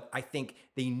along, but I think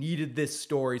they needed this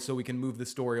story so we can move the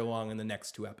story along in the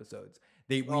next two episodes.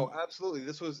 Oh, absolutely.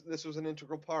 This was an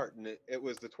integral part, and it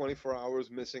was the 24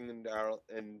 hours missing in Daryl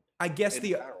and I guess in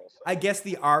the Daryl. So. I guess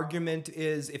the argument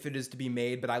is, if it is to be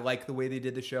made, but I like the way they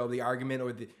did the show. The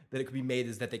argument that it could be made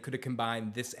is that they could have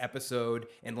combined this episode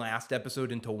and last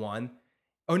episode into one.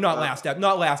 Oh, not last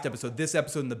episode. This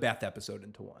episode and the Beth episode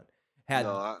into one. No, had.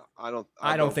 I I don't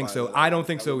don't think buy so. that. I don't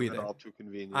think That would so have been either. all too I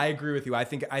convenient. agree with you. I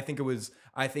think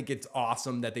it's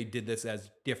awesome that they did this as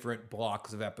different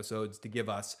blocks of episodes to give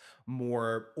us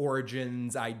more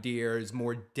origins, ideas,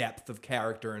 more depth of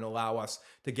character, and allow us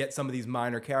to get some of these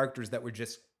minor characters that were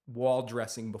just wall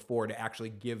dressing before to actually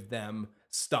give them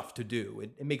stuff to do.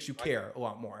 It makes you I care a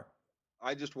lot more.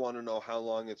 I just want to know how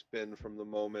long it's been from the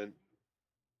moment,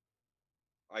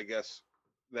 I guess,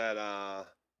 that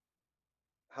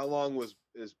how long was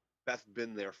is Beth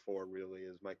been there for, really,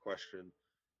 is my question.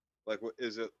 Like,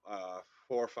 is it 4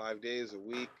 or 5 days, a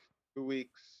week, 2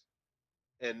 weeks?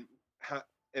 And how,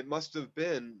 it must have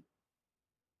been,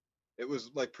 it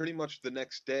was like pretty much the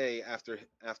next day after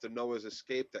Noah's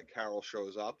escape that Carol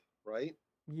shows up, right?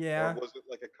 Or Yeah, was it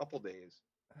like a couple days?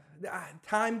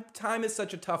 time is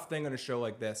such a tough thing on a show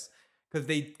like this because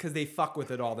they fuck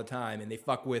with it all the time and they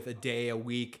fuck with a day, a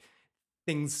week.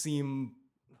 Things seem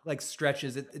like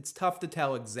stretches. It's tough to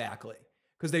tell exactly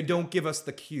because they Yeah. don't give us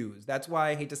the cues. That's why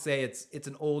I hate to say it's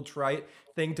an old trite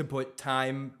thing to put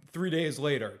time 3 days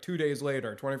later, 2 days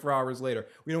later, 24 hours later.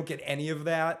 We don't get any of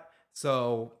that.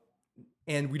 So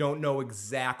and we don't know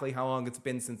exactly how long it's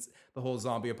been since the whole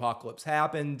zombie apocalypse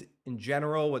happened in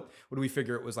general. What do we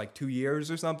figure it was like 2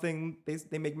 years or something?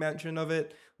 They make mention of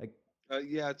it. Like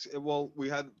Yeah, well, we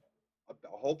had a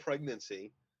whole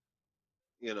pregnancy,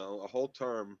 a whole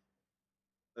term,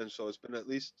 and so it's been at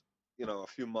least, a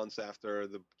few months after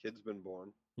the kid's been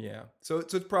born. yeah, so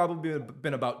it's probably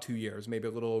been about 2 years, maybe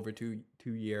a little over two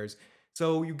years.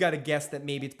 So you got to guess that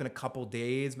maybe it's been a couple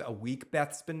days, a week.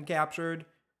 Beth's been captured.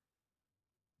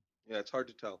 Yeah, it's hard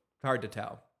to tell. Hard to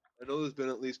tell. I know there's been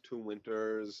at least 2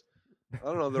 winters. I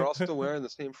don't know. They're all still wearing the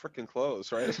same freaking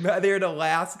clothes, right? They're in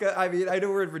Alaska. I mean, I know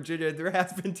we're in Virginia. There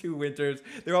has been 2 winters.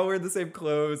 They're all wearing the same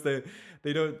clothes. They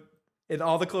don't, and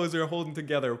all the clothes are holding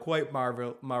together quite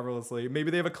marvelously.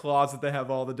 Maybe they have a closet that have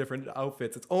all the different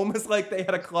outfits. It's almost like they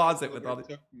had a closet with Look,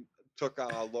 I all the.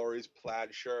 took Lori's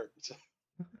plaid shirt.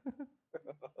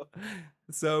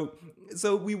 So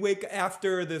so we wake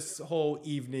after this whole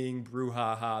evening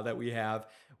brouhaha that we have.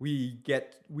 We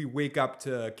wake up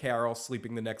to Carol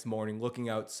sleeping the next morning, looking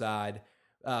outside,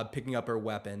 picking up her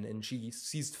weapon, and she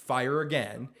sees fire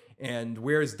again. And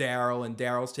where's Daryl? And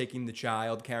Daryl's taking the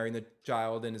child, carrying the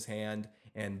child in his hand,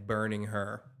 and burning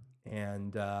her.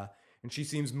 And she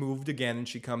seems moved again, and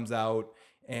she comes out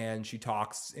and she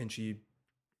talks and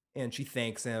she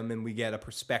thanks him, and we get a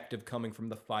perspective coming from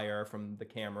the fire, from the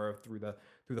camera through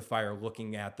the fire,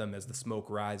 looking at them as the smoke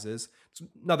rises. It's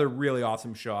another really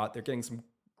awesome shot. They're getting some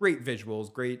great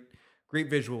visuals, great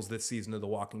visuals this season of The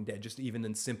Walking Dead, just even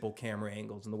in simple camera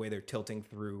angles and the way they're tilting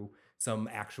through some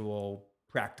actual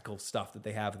practical stuff that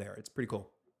they have there. It's pretty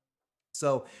cool.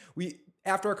 So we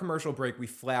after our commercial break, we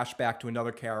flash back to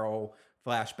another Carol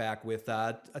flashback with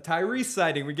a Tyrese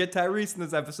sighting. We get Tyrese in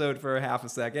this episode for a half a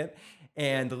second, Yeah.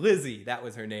 and Lizzie, that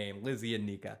was her name, Lizzie and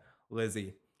Nika,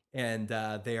 Lizzie, and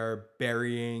they are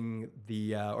burying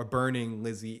the or burning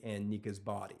Lizzie and Nika's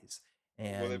bodies.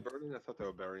 Were they And burning? I thought they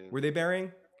were burying. were they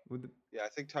burying? With the, Yeah, I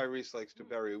think Tyrese likes to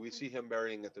bury. We see him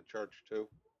burying at the church too.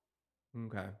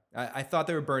 okay, I thought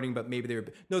they were burning, but maybe they were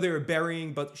no, they were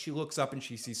burying. But she looks up and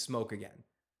she sees smoke again,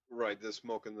 Right, the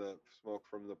smoke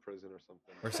from the prison or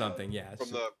something. or something. Yeah, From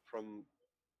the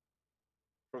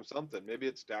from something. Maybe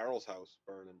it's Daryl's house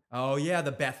burning. oh yeah,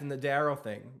 the Beth and the Daryl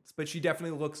thing. But she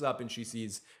definitely looks up and she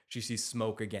sees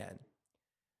smoke again.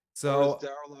 Or is So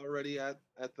Daryl already at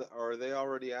the? Or are they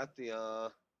already at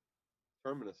the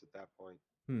terminus at that point?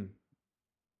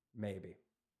 maybe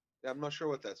Yeah, I'm not sure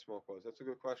what that smoke was. That's a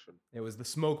good question. it was the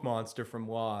smoke monster from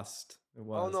Lost. It Oh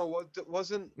was no,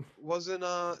 wasn't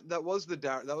that was the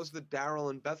Daryl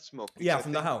and Beth smoke, because yeah I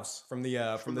from the think house from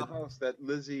from the the house that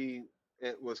Lizzie,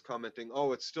 it was commenting,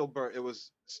 oh, it's still burn. It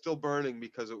was still burning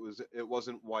because it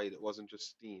wasn't white. It wasn't just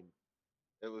steam.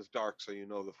 It was dark, so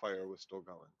the fire was still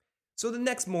going. So the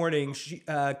next morning,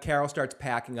 Carol starts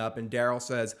packing up, and Daryl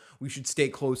says we should stay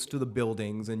close to the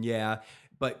buildings. And yeah,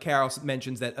 but Carol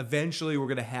mentions that eventually we're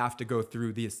gonna have to go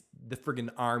through the friggin'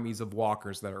 armies of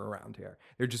walkers that are around here.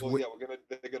 They're just Well, yeah,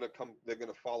 they're gonna come. They're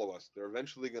gonna follow us. They're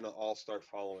eventually gonna all start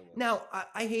following us. now.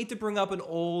 I hate to bring up an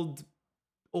old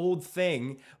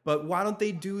thing, but why don't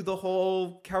they do the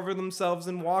whole cover themselves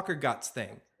in walker guts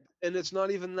thing? And it's not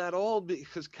even that old,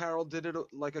 because Carol did it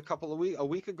like a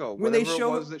week ago, When they whenever it show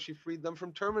was that she freed them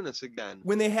from Terminus again.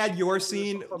 when they She had your opened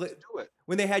scene herself up to do it.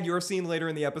 when they had your scene later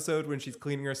in the episode when she's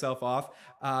cleaning herself off,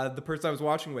 the person I was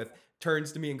watching with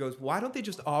turns to me and goes, "Why don't they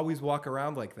just always walk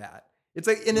around like that?" It's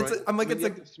like, and it's Right. I'm I like, mean, it's you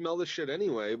have like to smell the shit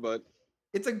anyway, but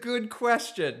It's a good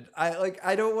question.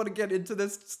 I don't want to get into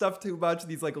this stuff too much.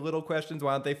 These like little questions.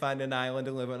 Why don't they find an island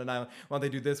and live on an island? Why don't they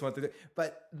do this? Why don't they do?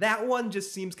 But that one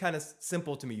just seems kind of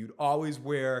simple to me. You'd always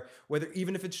wear, whether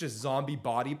even if it's just zombie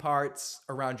body parts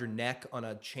around your neck on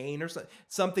a chain or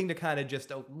something to kind of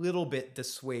just a little bit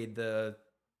dissuade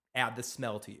add the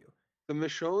smell to you. The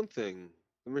Michonne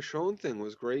thing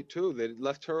was great too. They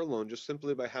left her alone just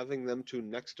simply by having them two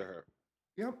next to her,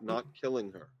 Yep. not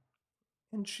killing her.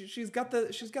 And she's got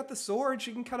the sword.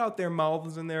 She can cut out their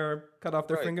mouths and cut off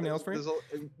their Right. fingernails for you.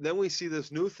 And then we see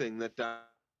this new thing that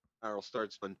Daryl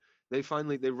starts when they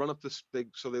run up this big,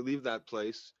 so they leave that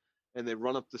place and they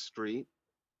run up the street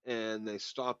and they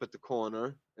stop at the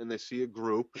corner and they see a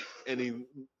group and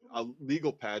a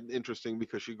legal pad. Interesting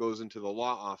because she goes into the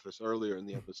law office earlier in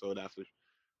the episode after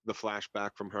the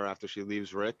flashback from her after she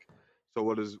leaves Rick. So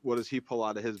what does he pull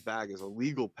out of his bag is a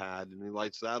legal pad and he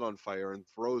lights that on fire and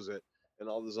throws it and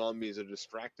all the zombies are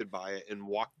distracted by it and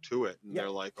walk to it and Yeah.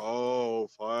 they're like, "Oh,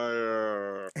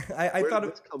 fire." I Where thought did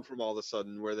it, this come from all of a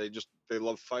sudden where they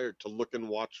love fire to look and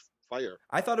watch fire?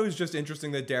 I thought it was just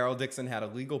interesting that Daryl Dixon had a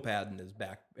legal pad in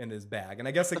his bag, and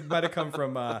I guess it might have come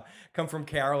from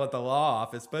Carol at the law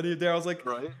office. But Daryl's like,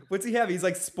 Right? "What's he have?" He's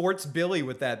like Sports Billy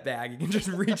with that bag. You can just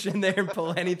reach in there and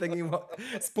pull anything you want.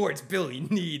 Sports Billy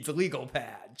needs a legal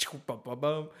pad.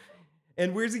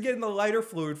 And where's he getting the lighter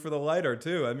fluid for the lighter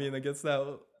too? I mean, I guess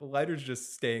that the lighter's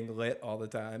just staying lit all the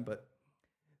time, but.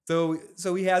 So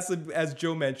he has some, as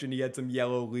Joe mentioned, he had some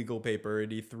yellow legal paper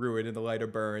and he threw it and the lighter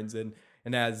burns and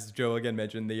as Joe again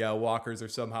mentioned, the walkers are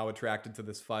somehow attracted to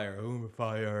this fire. Oh,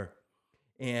 fire!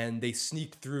 And they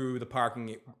sneak through the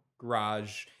parking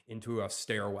garage into a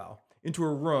stairwell, into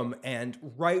a room. And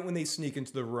right when they sneak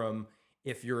into the room,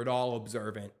 if you're at all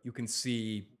observant, you can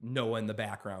see Noah in the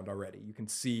background already. You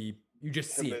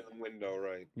just see Him in it. the window,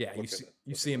 right? Yeah, you Looking see at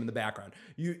you see looking him at in the them. background.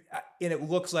 And it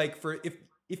looks like for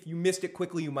if you missed it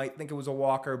quickly, you might think it was a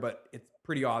walker, but it's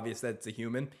pretty obvious that it's a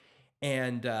human.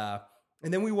 And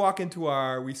and then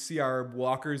we see our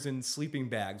walkers in sleeping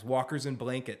bags, walkers in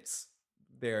blankets.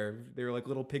 They're like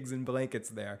little pigs in blankets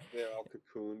there. They're all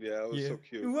cocooned. Yeah, it was Yeah, so it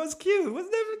cute. was cute.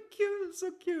 Wasn't that cute? It was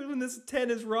so cute when this tent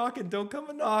is rocking. Don't come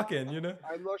a knocking.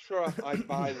 I'm not sure if I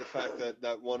buy the fact that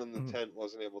that one in the tent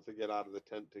wasn't able to get out of the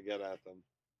tent to get at them.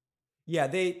 Yeah,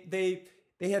 they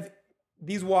have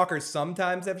these walkers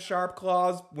sometimes have sharp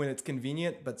claws when it's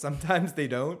convenient, but sometimes they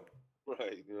don't.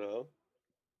 Right, you know?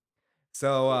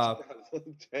 So It's got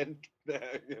a tent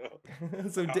there, you know.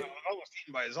 so I was almost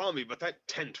eaten by a zombie, but that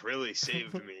tent really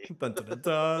saved me. dun, dun, dun,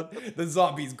 dun. The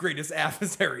zombie's greatest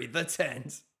adversary, the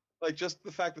tent. Like just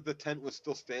the fact that the tent was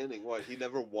still standing. What, he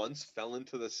never once fell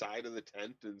into the side of the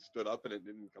tent and stood up and it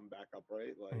didn't come back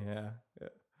upright? Like Yeah, yeah.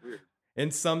 weird.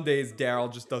 And some days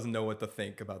Daryl just doesn't know what to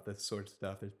think about this sort of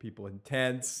stuff. There's people in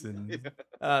tents, and Yeah.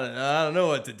 I don't know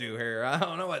what to do here. I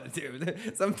don't know what to do.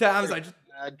 Sometimes I just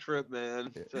Bad trip,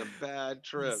 man. It's a bad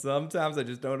trip. Sometimes I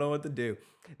just don't know what to do.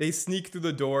 They sneak through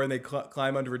the door and they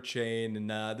climb under a chain, and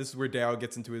this is where Daryl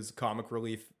gets into his comic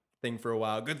relief thing for a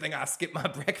while. Good thing I skipped my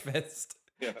breakfast,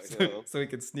 Yeah, you so, know. so he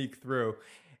could sneak through.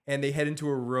 And they head into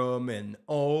a room, and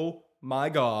oh my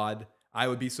god, I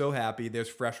would be so happy. There's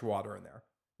fresh water in there.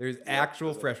 There's Yeah,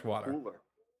 actual there's fresh a water. cooler.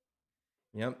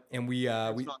 Yep. And we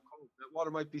It's we not cold. That water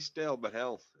might be stale, but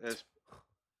hell, I'll be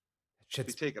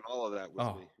shit's taking all of that with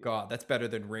Oh me. god, that's better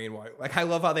than rainwater. Like I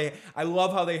love how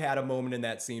they had a moment in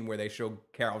that scene where they showed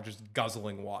Carol just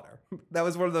guzzling water. That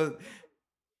was one of the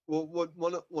Well,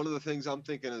 one of the things I'm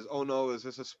thinking is, oh no, is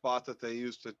this a spot that they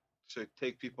used to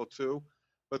take people to?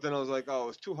 But then I was like, oh,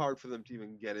 it's too hard for them to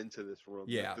even get into this room.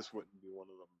 That yeah. this wouldn't be one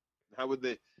of them. How would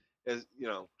they, as you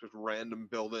know, just random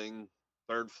building,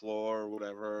 third floor or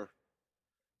whatever?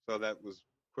 So that was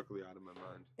quickly out of my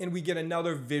mind. And we get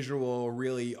another visual,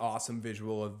 really awesome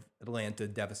visual of Atlanta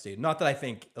devastated. Not that I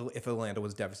think if Atlanta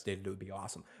was devastated, it would be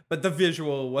awesome, but the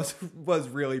visual was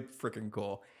really freaking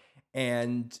cool.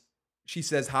 And she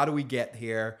says, "How do we get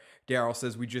here?" Daryl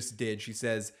says, "We just did." She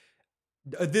says,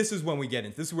 "This is when we get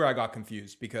into. This is where I got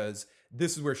confused because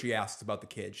this is where she asks about the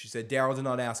kids." She said, "Daryl did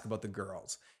not ask about the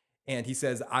girls," and he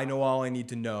says, "I know all I need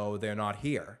to know. They're not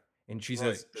here." And she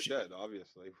Right, says, they're dead,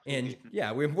 obviously. What do you and mean?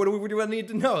 yeah, what do I need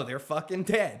to know? They're fucking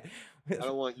dead. I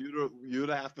don't want you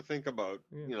to have to think about,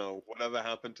 Yeah. whatever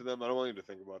happened to them. I don't want you to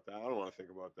think about that. I don't want to think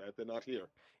about that. They're not here.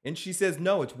 And she says,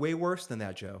 "No, it's way worse than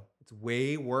that, Joe. It's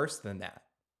way worse than that."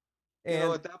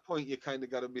 And At that point, you kind of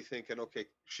got to be thinking, okay,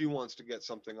 she wants to get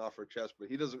something off her chest, but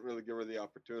he doesn't really give her the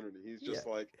opportunity. He's yeah, just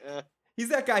like, eh. he's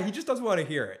that guy. He just doesn't want to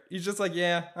hear it. He's just like,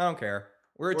 "Yeah, I don't care.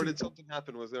 We're Or to." did something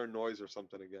happen? Was there a noise or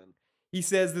something again? He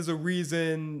says there's a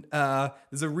reason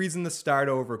to start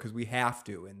over because we have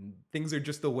to, and things are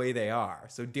just the way they are.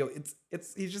 So deal.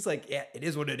 It's he's just like, yeah, it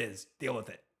is what it is. Deal with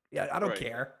it. Yeah, I don't Right.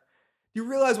 care. Do you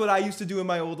realize what I used to do in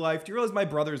my old life? Do you realize my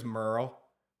brother's Merle?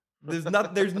 There's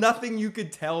nothing you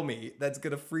could tell me that's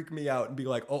gonna freak me out and be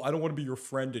like, oh, I don't want to be your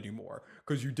friend anymore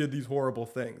because you did these horrible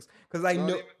things. Because I Not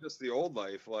know, even just the old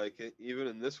life. Like even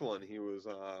in this one, he was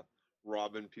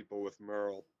robbing people with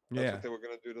Merle. That's yeah, what they were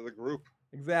gonna do to the group.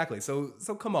 exactly. So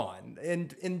come on,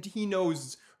 and he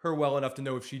knows her well enough to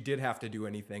know if she did have to do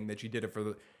anything that she did it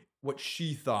for what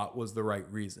she thought was the right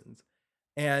reasons.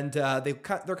 And they're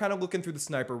kind of looking through the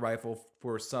sniper rifle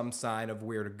for some sign of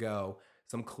where to go,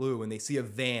 some clue, and they see a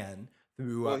van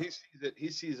through. Well, he sees it. He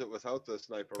sees it without the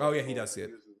sniper Oh yeah, he rifle, does and see then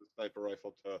it. uses the sniper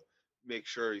rifle to make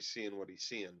sure he's seeing what he's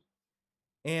seeing.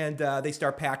 And they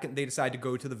start packing. They decide to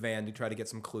go to the van to try to get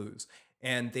some clues,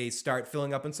 and they start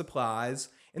filling up on supplies.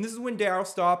 And this is when Daryl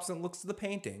stops and looks at the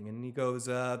painting, and he goes,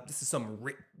 "This is some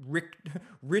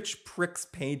rich prick's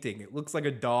painting. It looks like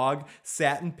a dog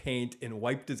sat in paint and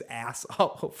wiped his ass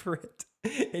all over it."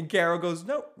 And Carol goes,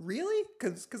 "No, really?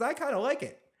 Because I kind of like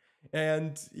it."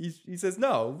 And he says,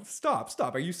 "No, stop.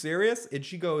 Are you serious?" And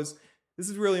she goes, this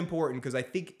is really important because I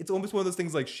think it's almost one of those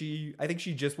things like I think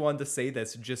she just wanted to say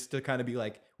this just to kind of be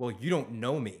like, well, you don't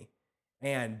know me.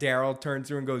 And Daryl turns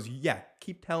to her and goes, yeah,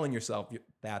 keep telling yourself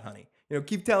that, honey.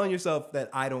 Keep telling yourself that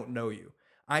I don't know you.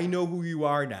 I know who you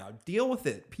are now. Deal with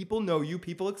it. People know you,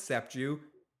 people accept you.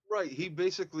 Right. He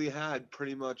basically had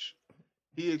pretty much.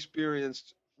 He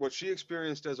experienced what she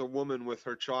experienced as a woman with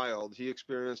her child. He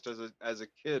experienced as a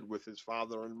kid with his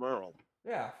father and Merle.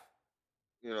 Yeah.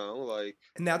 You know, like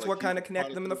And that's like what he kind was of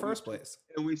connected trying to them in do the what he was first doing, place.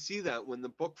 and we see that when the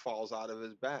book falls out of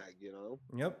his bag.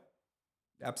 Yep.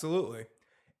 Absolutely.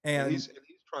 And And he's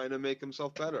trying to make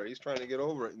himself better. He's trying to get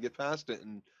over it and get past it,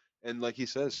 and like he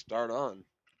says, start on,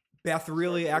 Beth start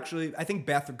really over. actually, I think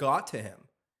Beth got to him.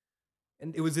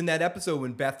 And it was in that episode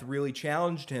when Beth really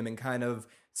challenged him and kind of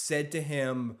said to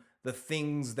him the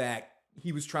things that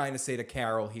he was trying to say to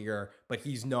Carol here, but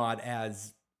he's not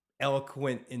as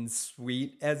eloquent and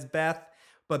sweet as Beth.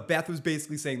 But Beth was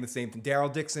basically saying the same thing.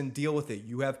 Daryl Dixon, deal with it.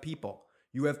 You have people.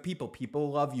 You have people.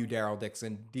 People love you, Daryl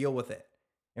Dixon. Deal with it.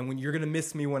 And when you're gonna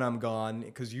miss me when I'm gone,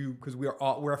 because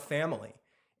we're a family,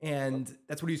 Yep. and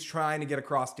that's what he's trying to get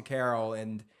across to Carol.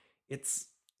 And it's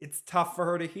it's tough for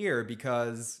her to hear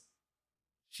because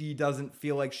she doesn't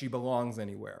feel like she belongs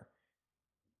anywhere.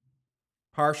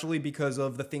 Partially because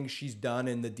of the things she's done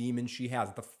and the demons she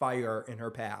has, the fire in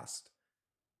her past.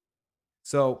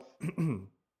 So,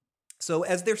 so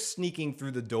as they're sneaking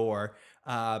through the door,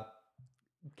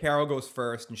 Carol goes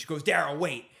first, and she goes, "Daryl,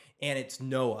 wait!" And it's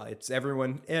Noah. It's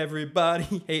everyone.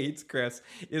 Everybody hates Chris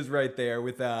is right there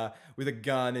with a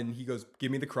gun, and he goes,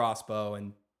 "Give me the crossbow."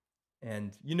 And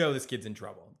this kid's in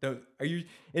trouble. Don't are you?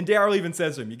 And Daryl even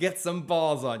says to him, "You get some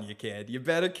balls on you, kid. You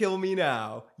better kill me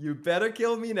now. You better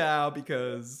kill me now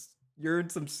because you're in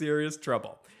some serious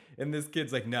trouble." And this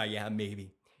kid's like, "No, yeah,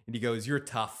 maybe." And he goes, "You're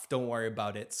tough. Don't worry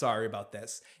about it. Sorry about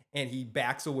this." And he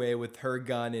backs away with her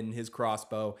gun and his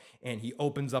crossbow, and he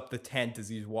opens up the tent as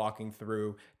he's walking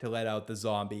through to let out the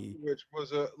zombie. Which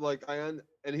was a like and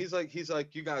he's like,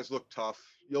 you guys look tough.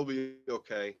 You'll be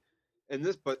okay. And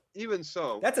this, but even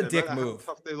so, That's a no matter dick how move.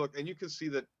 tough they look, and you can see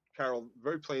that Carol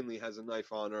very plainly has a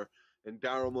knife on her, and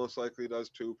Daryl most likely does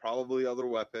too, probably other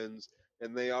weapons,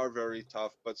 and they are very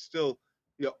tough. But still,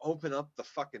 you open up the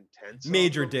fucking tents on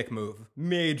Major them. dick move.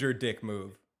 Major dick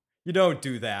move. You don't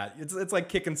do that. It's like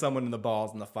kicking someone in the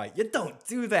balls in the fight. You don't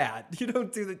do that. You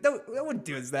don't do that. No one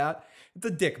does that. It's a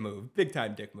dick move. Big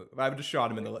time dick move. I would have shot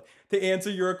him in the leg. To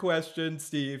answer your question,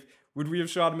 Steve, would we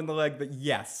have shot him in the leg? But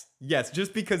yes. Yes,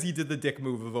 just because he did the dick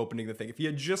move of opening the thing. If he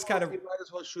had just kind Well, of you might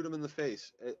as well shoot him in the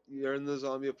face. You're in the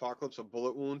zombie apocalypse, a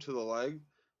bullet wound to the leg,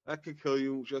 that could kill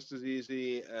you just as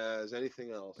easy as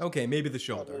anything else. okay, maybe the That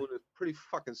shoulder. wound is pretty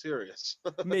fucking serious.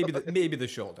 Maybe the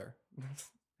shoulder. No,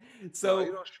 you So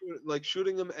don't shoot like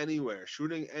shooting them anywhere.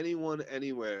 Shooting anyone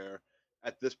anywhere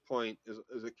at this point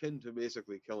is akin to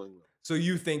basically killing them. So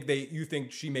you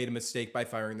think she made a mistake by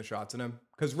firing the shots at him?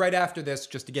 Because right after this,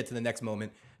 just to get to the next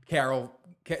moment,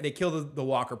 they kill the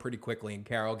walker pretty quickly, and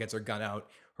Carol gets her gun out,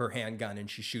 her handgun, and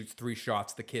she shoots 3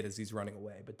 shots at the kid as he's running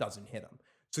away, but doesn't hit him.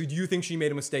 So do you think she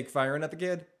made a mistake firing at the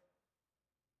kid?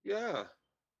 Yeah,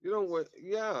 you know what?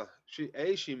 Yeah,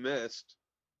 she missed.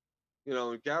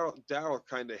 Daryl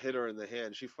kind of hit her in the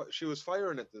hand. She was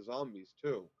firing at the zombies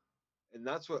too, and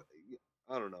that's what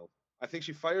I don't know. I think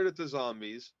she fired at the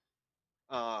zombies.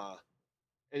 Uh,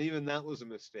 and even that was a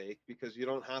mistake because you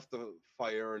don't have to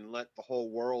fire and let the whole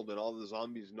world and all the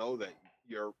zombies know that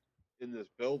you're in this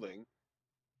building.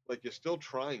 Like, you're still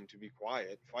trying to be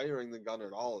quiet. Firing the gun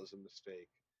at all is a mistake.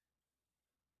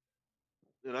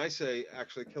 And I say,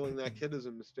 actually, killing that kid is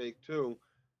a mistake too.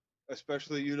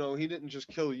 Especially, he didn't just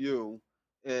kill you,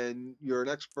 and you're an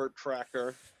expert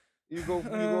tracker. You Uh,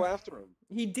 go after him,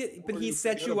 he did, but or he you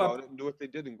set forget you about up. it and do what they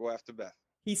did and go after Beth.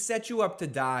 He set you up to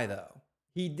die, though.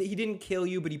 He didn't kill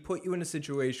you, but he put you in a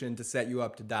situation to set you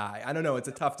up to die. I don't know. It's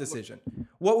a tough Look, decision.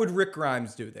 What would Rick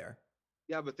Grimes do there?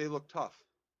 yeah, but they look tough.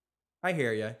 I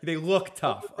hear you. They look What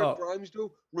tough. would Rick Oh. Grimes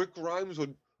do? Rick Grimes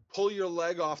would pull your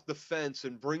leg off the fence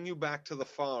and bring you back to the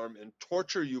farm and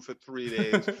torture you for 3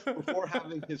 days before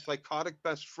having his psychotic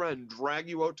best friend drag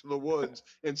you out to the woods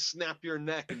and snap your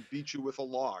neck and beat you with a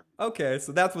log. Okay,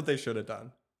 so that's what they should have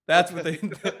done. That's what Okay.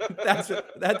 they.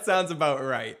 That sounds about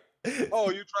right. Oh,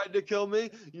 you tried to kill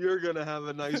me? You're gonna have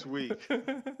a nice week.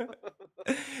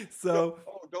 So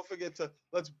Don't forget to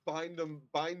let's bind them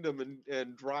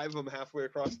and drive them halfway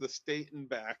across the state and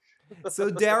back.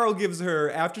 so Daryl gives her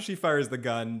after she fires the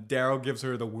gun. Daryl gives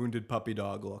her the wounded puppy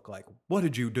dog look, like, "What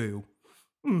did you do?"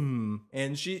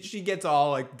 And she gets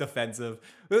all like defensive.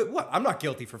 What? I'm not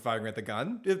guilty for firing at the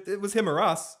gun. It was him or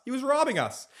us. He was robbing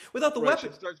us without the Right? She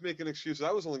weapon. starts making excuses.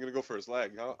 I was only gonna go for his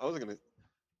leg. I wasn't gonna.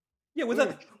 Yeah, I'm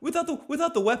gonna. without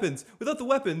the weapons,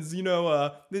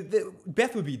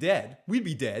 Beth would be dead. We'd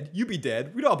be dead. You'd be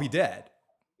dead. We'd all be dead.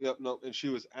 Yep. No. And she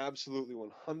was absolutely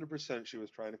 100%. She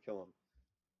was trying to kill him.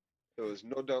 There was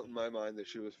no doubt in my mind that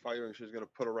she was firing. She was gonna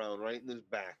put a round right in his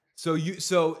back.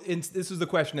 This is the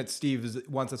question that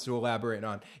wants us to elaborate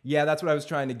on. Yeah, that's what I was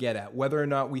trying to get at. Whether or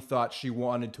not we thought she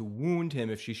wanted to wound him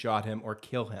if she shot him or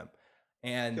kill him,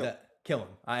 and Kill. kill him.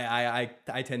 I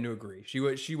tend to agree.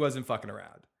 She wasn't fucking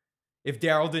around. If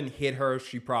Daryl didn't hit her,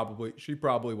 she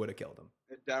probably would have killed him.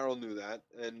 And Daryl knew that,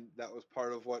 and that was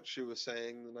part of what she was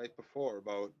saying the night before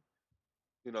about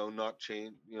not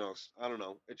change. I don't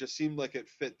know. It just seemed like it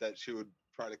fit that she would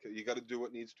try to kill. You got to do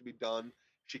what needs to be done.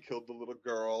 She killed the little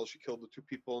girl. She killed the two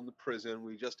people in the prison.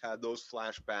 We just had those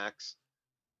flashbacks.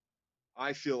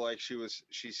 I feel like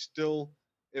she's still.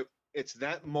 It's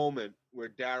that moment where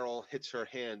Daryl hits her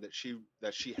hand that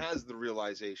she has the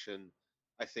realization.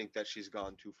 I think that she's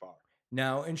gone too far.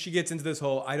 Now, and she gets into this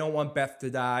whole, I don't want Beth to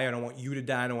die. I don't want you to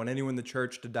die. I don't want anyone in the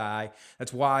church to die.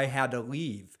 That's why I had to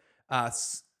leave,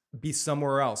 be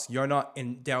somewhere else. You're not,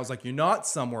 and Daryl's like, you're not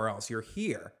somewhere else. You're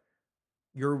here.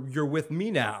 You're with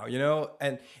me now,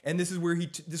 and this is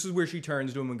where she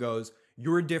turns to him and goes,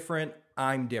 you're different.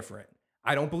 I'm different.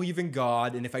 I don't believe in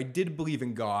God. And if I did believe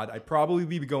in God, I'd probably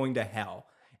be going to hell.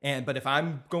 But if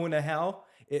I'm going to hell,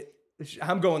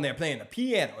 I'm going there playing the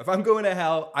piano. If I'm going to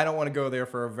hell, I don't want to go there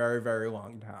for a very, very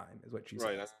long time, is what she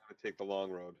Right. I'm says. gonna take the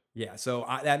long road. Yeah, so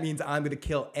that means I'm going to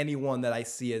kill anyone that I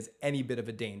see as any bit of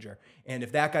a danger. And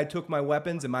if that guy took my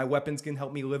weapons and my weapons can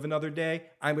help me live another day,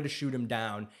 I'm going to shoot him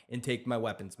down and take my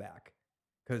weapons back.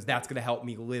 Because that's going to help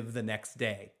me live the next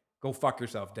day. Go fuck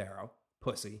yourself, Daryl.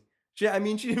 Pussy.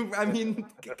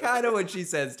 Kind of what she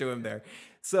says to him there.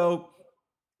 So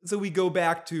we go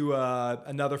back to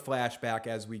another flashback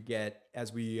as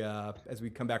we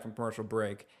come back from commercial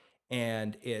break,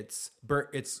 and it's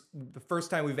the first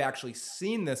time we've actually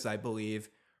seen this, I believe.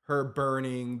 Her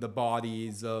burning the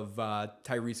bodies of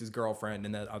Tyrese's girlfriend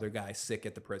and that other guy sick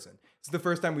at the prison. It's the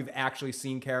first time we've actually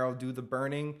seen Carol do the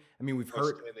burning. I mean, we've I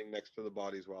was heard standing next to the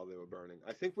bodies while they were burning.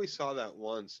 I think we saw that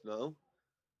once. No,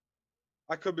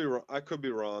 I could be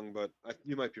wrong. But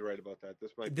you might be right about that.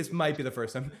 This might be this the might first be the time.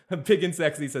 first time. Big and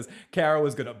Sexy says Carol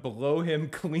is gonna blow him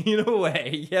clean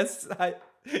away. Yes,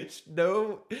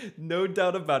 no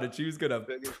doubt about it. She was gonna,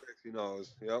 Big and sexy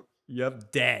nose. Yep.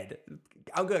 yep, dead.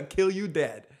 I'm gonna kill you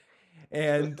dead.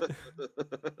 And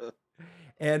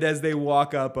and as they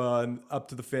walk up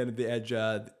to the fan at the edge,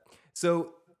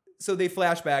 so so they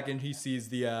flash back and he sees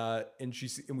the and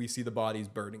we see the bodies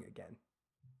burning again.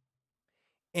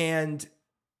 And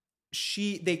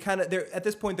they're at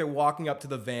this point they're walking up to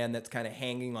the van that's kind of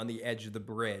hanging on the edge of the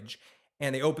bridge,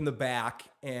 and they open the back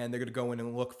and they're going to go in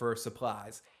and look for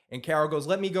supplies, and Carol goes,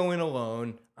 let me go in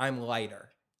alone, I'm lighter.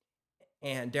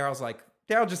 And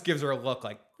Daryl just gives her a look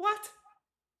like, what?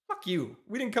 Fuck you,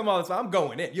 we didn't come all this way. I'm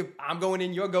going in, I'm going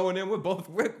in, you're going in, we're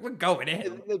going And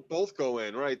in. they both go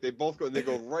in, right? They both go and they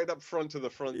go right up front to the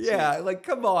front seat. Yeah, like,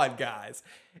 come on, guys.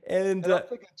 And And I'm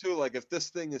thinking too, like if this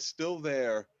thing is still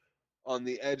there on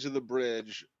the edge of the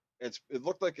bridge, it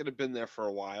looked like it had been there for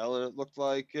a while, and it looked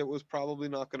like it was probably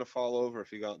not going to fall over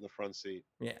if you got in the front seat.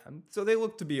 yeah, so they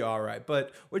look to be all right.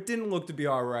 But what didn't look to be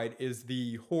all right is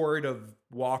the horde of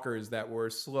walkers that were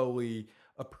slowly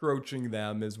approaching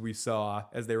them, as we saw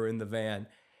as they were in the van.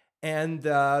 And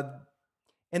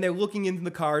and they're looking into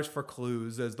the cars for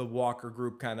clues as the walker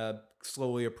group kind of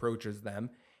slowly approaches them.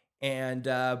 And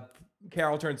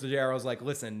Carol turns to Daryl's like,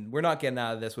 listen, we're not getting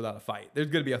out of this without a fight. There's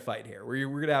going to be a fight here. We're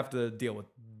going to have to deal with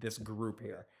this group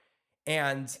here.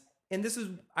 And this is,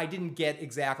 I didn't get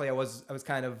exactly. I was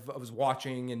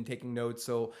watching and taking notes,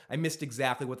 so I missed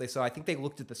exactly what they saw. I think they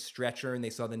looked at the stretcher and they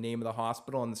saw the name of the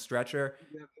hospital on the stretcher.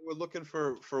 Yeah, they were looking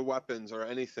for weapons or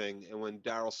anything, and when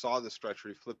Daryl saw the stretcher,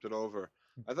 he flipped it over.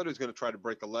 I thought he was going to try to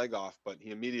break a leg off, but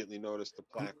he immediately noticed the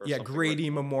plaque or Yeah, something written. Grady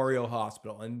Memorial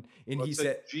Hospital, and Well, it he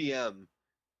said said, GM,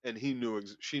 and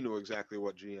she knew exactly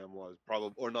what GM was,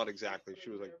 probably, or not exactly. She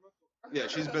was like, yeah,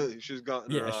 she's gotten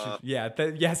her.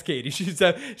 yes, Katie.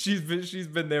 She's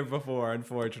been there before,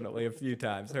 unfortunately, a few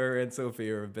times. Her and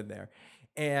Sophia have been there,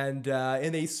 and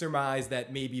they surmise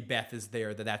that maybe Beth is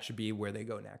there. That should be where they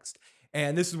go next.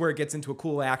 And this is where it gets into a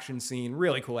cool action scene,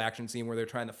 really cool action scene, where they're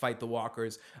trying to fight the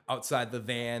walkers outside the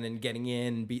van and getting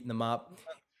in and beating them up.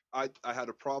 I had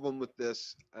a problem with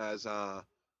this as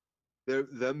they're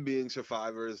them being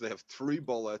survivors. They have 3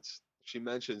 bullets. She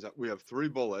mentions that we have 3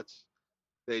 bullets.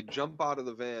 They jump out of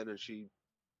the van and she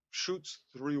shoots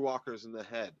 3 walkers in the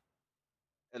head.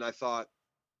 And I thought,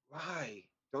 why?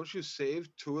 Don't you save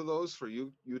 2 of those for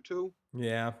you two?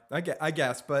 Yeah, I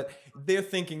guess, but they're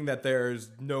thinking that there's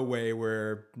no way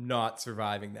we're not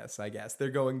surviving this. I guess they're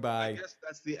going I by, guess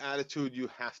that's the attitude you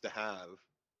have to have,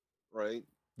 right?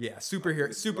 yeah, When it's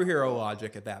about superhero all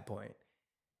logic at that point.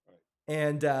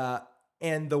 right.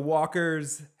 And the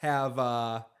walkers have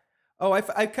I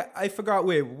forgot.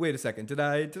 Wait a second. Did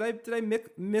I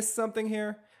miss something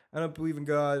here? I don't believe in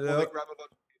God. Well, they grab a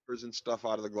bunch of papers and stuff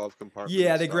out of the glove compartment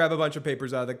Yeah, and they stuff. grab a bunch of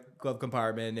papers out of the glove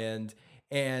compartment, and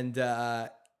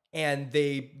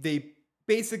they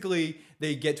basically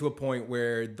they get to a point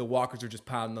where the walkers are just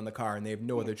pounding on the car and they have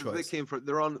no Well, other 'cause they choice. came from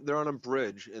they're on a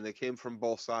bridge and they came from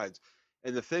both sides.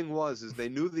 And the thing was is they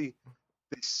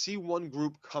see one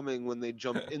group coming when they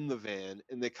jump in the van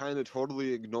and they kind of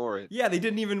totally ignore it. Yeah, they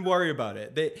didn't even worry about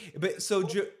it. Well,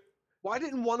 why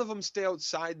didn't one of them stay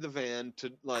outside the van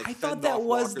to like I thought fend that off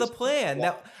was the walkers?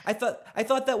 plan. I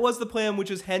thought that was the plan,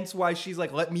 which is hence why she's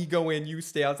like, "Let me go in, you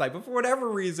stay outside." But for whatever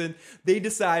reason, they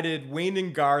decided Wayne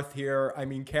and Garth here, I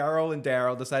mean Carol and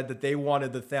Daryl, decided that they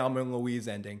wanted the Thelma and Louise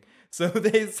ending. So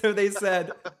they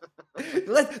said,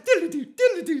 "Let diddle-do,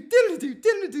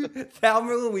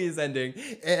 Thelma and Louise ending."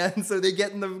 And so they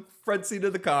get in the front seat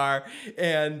of the car,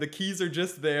 and the keys are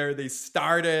just there. They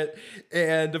start it,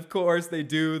 and of course they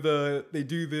do the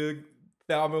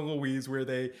Thelma and Louise where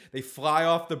they fly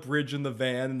off the bridge in the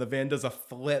van, and the van does a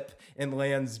flip and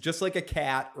lands just like a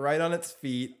cat right on its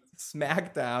feet,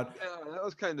 smack down. Yeah, that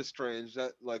was kind of strange.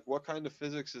 That like what kind of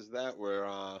physics is that where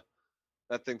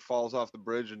that thing falls off the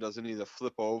bridge and doesn't either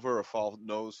flip over or fall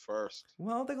nose first?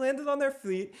 Well, they landed on their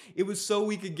feet. It was so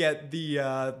we could get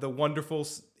the wonderful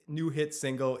new hit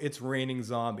single "It's Raining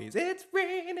Zombies." It's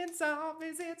raining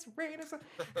zombies. It's raining.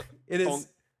 It is.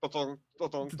 Dong, dong,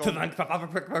 dong.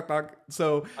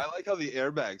 So I like how the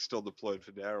airbag's still deployed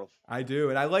for Daryl. I do,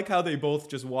 and I like how they both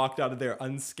just walked out of there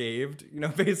unscathed.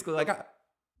 Basically like.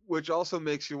 Which also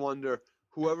makes you wonder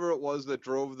whoever it was that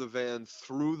drove the van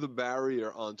through the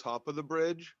barrier on top of the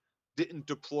bridge didn't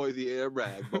deploy the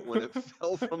airbag, but when it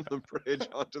fell from the bridge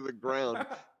onto the ground,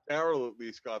 Daryl at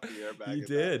least got the airbag. He at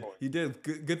did. That point. He did.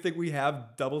 Good thing we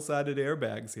have double-sided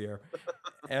airbags here,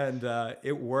 and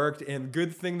it worked. And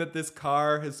good thing that this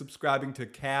car is subscribing to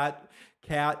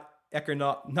not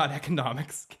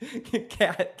economics,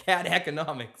 cat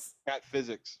economics, Cat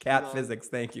physics. cat physics.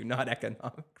 Thank you, not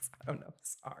economics. I don't know.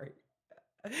 Sorry.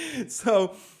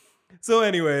 So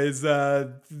anyways,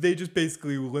 they just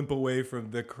basically limp away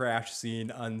from the crash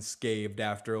scene unscathed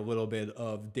after a little bit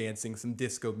of dancing some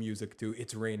disco music to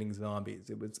 "It's Raining Zombies."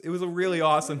 It was a really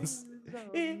awesome.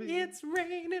 It's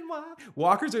raining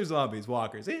walkers are zombies.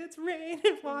 Walkers. It's raining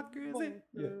walkers.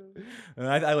 Yeah.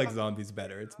 I like zombies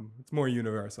better. It's more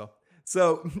universal.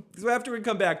 So after we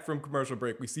come back from commercial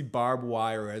break, we see barbed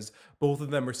wire as both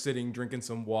of them are sitting drinking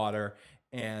some water,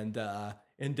 and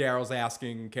Daryl's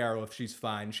asking Carol if she's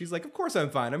fine. She's like, "Of course I'm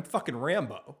fine. I'm fucking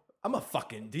Rambo. I'm a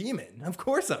fucking demon. Of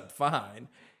course I'm fine."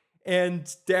 And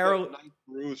Daryl, nice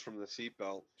bruise from the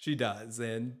seatbelt. she does.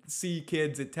 And see,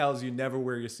 kids, it tells you never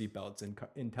wear your seatbelts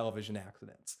in television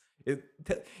accidents.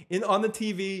 On the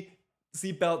TV,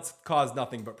 seatbelts cause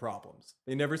nothing but problems.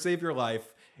 They never save your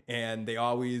life, and they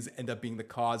always end up being the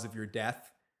cause of your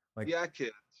death. Like, Yeah,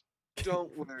 kids,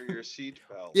 don't wear your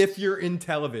seatbelt. if you're in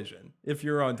television, if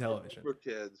you're on television. For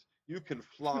kids, you can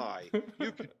fly.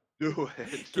 You can do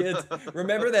it. Kids,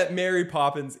 remember that Mary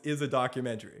Poppins is a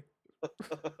documentary.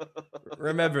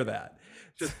 Remember that.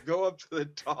 Just go up to the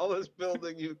tallest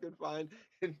building you can find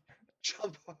and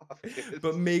jump off. Kids.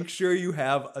 But make sure you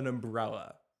have an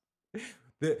umbrella.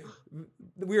 The,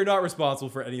 we are not responsible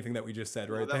for anything that we just said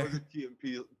No, right that there. was a Key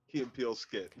and Peele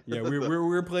skit. Yeah,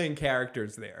 we're playing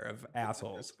characters there of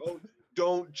assholes.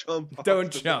 Don't jump off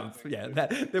Don't the jump. building. Yeah,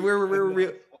 that we're And real.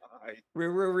 not fly.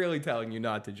 We're really telling you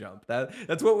not to jump.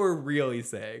 That's what we're really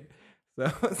saying.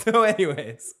 So so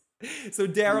anyways, so You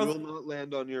Daryl's will not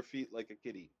land on your feet like a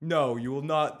kitty. no, you will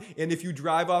not. And if you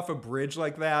drive off a bridge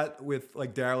like that with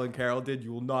like Daryl and Carol did,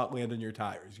 you will not land on your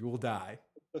tires. You will die.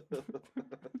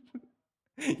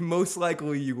 Most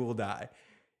likely, you will die.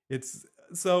 It's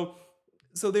so.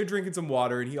 So they're drinking some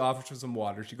water, and he offers her some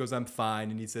water. She goes, "I'm fine,"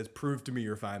 and he says, "Prove to me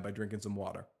you're fine by drinking some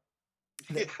water."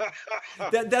 Yeah.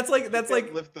 That's like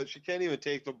She can't even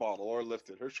take the bottle or lift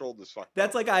it. Her shoulder's fucked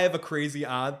That's up. like I have a crazy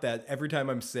aunt that every time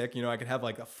I'm sick, I could have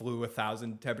like a flu,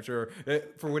 1,000 temperature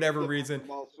for whatever reason.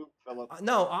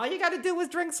 No, all you got to do is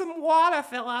drink some water,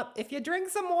 Philip. If you drink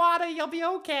some water, you'll be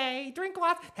okay. Drink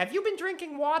lots. Have you been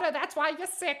drinking water? That's why you're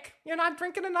sick. You're not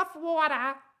drinking enough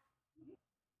water.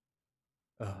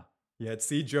 Yeah,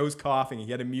 see, Joe's coughing. He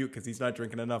had to mute because he's not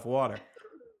drinking enough water.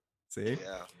 See?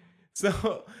 Yeah.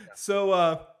 So, so,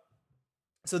 uh,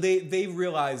 so they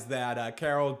realize that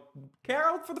Carol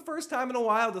for the first time in a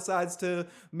while decides to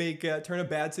make turn a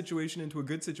bad situation into a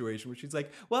good situation, where she's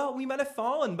like, well, we might have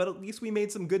fallen, but at least we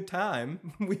made some good time.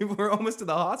 We were almost to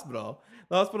the hospital.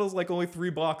 The hospital's like only 3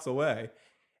 blocks away.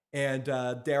 And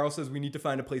Daryl says we need to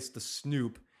find a place to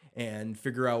snoop and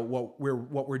figure out what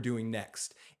we're doing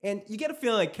next. And you get a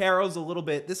feeling like Carol's a little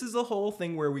bit. This is a whole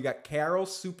thing where we got Carol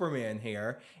Superman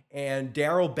here and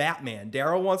Daryl Batman.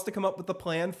 Daryl wants to come up with the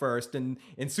plan first, and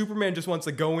Superman just wants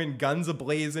to go in guns a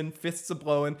blazing, fists a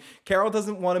blowing. Carol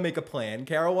doesn't want to make a plan.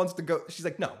 Carol wants to go. She's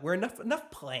like, no, we're enough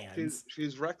plans.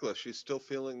 She's reckless. She's still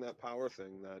feeling that power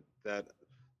thing that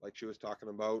like she was talking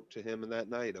about to him in that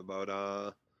night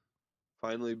about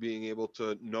finally being able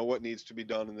to know what needs to be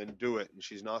done and then do it, and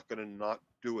she's not going to not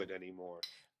do it anymore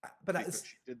But because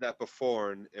she did that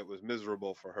before and it was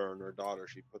miserable for her and her daughter.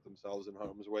 She put themselves in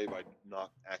harm's way by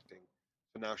not acting.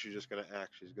 So now she's just going to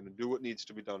act. She's going to do what needs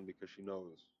to be done because she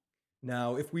knows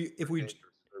now they're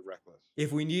reckless.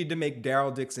 if we need to make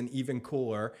Daryl Dixon even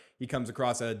cooler, he comes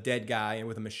across a dead guy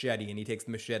with a machete, and he takes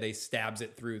the machete, stabs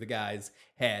it through the guy's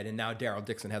head, and now Daryl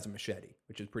Dixon has a machete,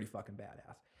 which is pretty fucking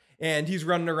badass. And he's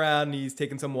running around, and he's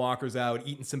taking some walkers out,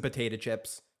 eating some potato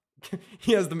chips.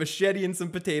 He has the machete and some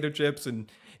potato chips, and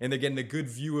they're getting a good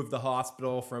view of the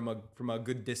hospital from a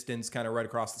good distance, kind of right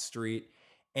across the street.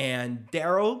 And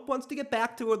Daryl wants to get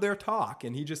back to their talk,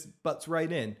 and he just butts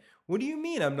right in. What do you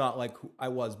mean I'm not like who I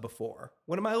was before?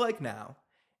 What am I like now?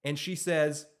 And she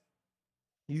says,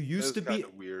 You used to be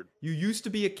weird. You used to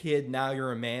be a kid, now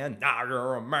you're a man. Now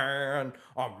you're a man.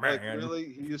 A man. Like,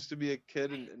 really? He used to be a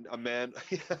kid and a man.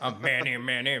 A manny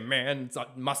man. It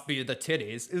must be the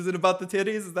titties. Is it about the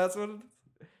titties? Is that what it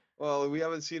is? Well, we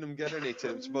haven't seen him get any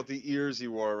tips about the ears he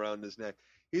wore around his neck.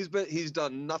 He's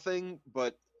done nothing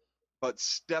but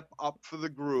step up for the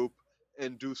group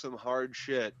and do some hard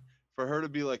shit. For her to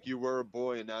be like, you were a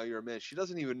boy and now you're a man, she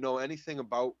doesn't even know anything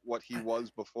about what he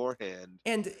was beforehand.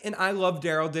 And I love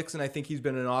Daryl Dixon. I think he's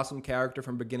been an awesome character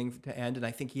from beginning to end, and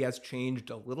I think he has changed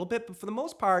a little bit, but for the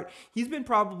most part, he's been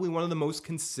probably one of the most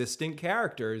consistent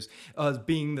characters, as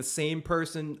being the same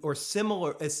person or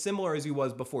similar as he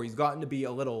was before. He's gotten to be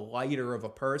a little lighter of a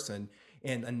person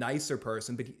and a nicer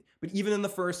person, but even in the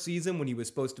first season, when he was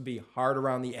supposed to be hard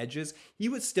around the edges,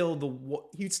 he still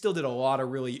did a lot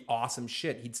of really awesome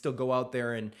shit. He'd still go out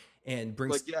there and bring.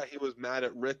 Like, yeah, he was mad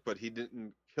at Rick, but he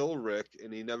didn't kill Rick,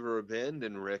 and he never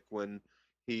abandoned Rick when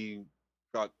he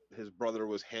got his brother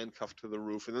was handcuffed to the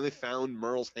roof, and then they found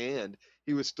Merle's hand.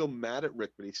 He was still mad at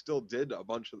Rick, but he still did a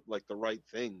bunch of like the right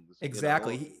things.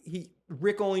 Exactly.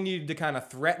 Rick only needed to kind of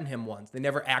threaten him once. They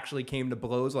never actually came to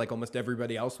blows like almost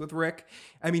everybody else with Rick.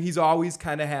 I mean, he's always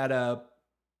kind of had a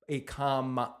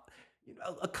calm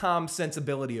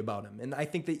sensibility about him, and I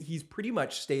think that he's pretty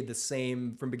much stayed the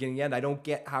same from beginning to end. I don't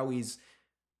get how he's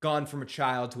gone from a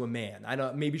child to a man.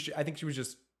 I think she was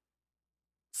just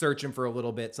searching for a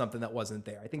little bit something that wasn't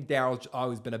there. I think Daryl's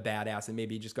always been a badass, and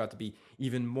maybe he just got to be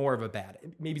even more of a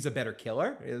maybe he's a better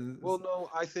killer. Well, no,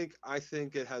 I think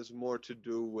it has more to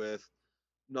do with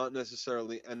not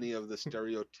necessarily any of the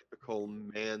stereotypical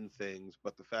man things,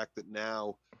 but the fact that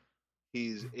now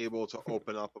he's able to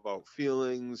open up about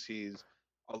feelings. He's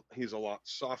a lot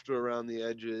softer around the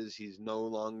edges. He's no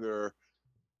longer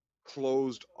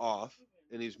closed off,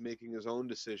 and he's making his own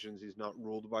decisions. He's not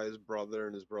ruled by his brother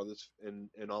and his brothers and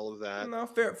all of that. No,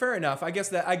 fair enough. I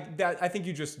guess I think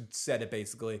you just said it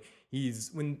basically.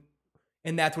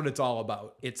 And that's what it's all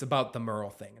about. It's about the Merle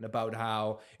thing and about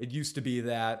how it used to be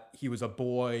that he was a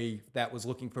boy that was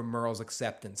looking for Merle's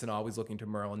acceptance and always looking to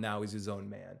Merle, and now he's his own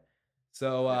man.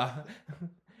 So, Yeah,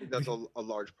 I think that's a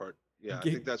large part. Yeah, I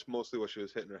think Ge- that's mostly what she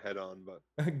was hitting her head on.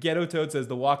 But Ghetto Toad says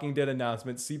the Walking Dead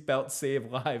announcement: seatbelt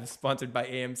save lives, sponsored by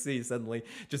AMC. Suddenly,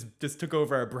 just took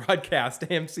over our broadcast.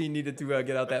 AMC needed to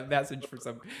get out that message for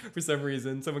some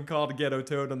reason. Someone called Ghetto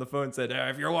Toad on the phone and said,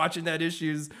 "If you're watching that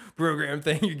Issues program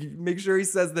thing, you make sure he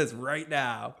says this right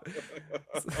now."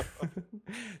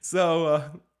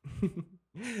 So,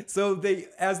 so they,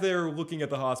 as they're looking at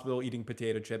the hospital, eating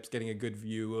potato chips, getting a good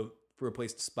view for a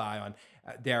place to spy on,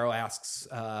 Daryl asks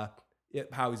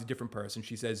how he's a different person.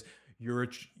 She says, you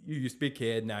used to be a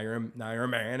kid, now you're a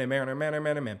man, a man, a man, a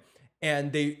man, a man."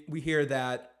 And we hear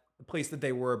that the place that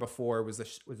they were before was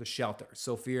a shelter.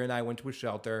 Sophia and I went to a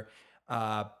shelter.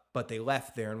 But they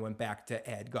left there and went back to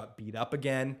Ed, got beat up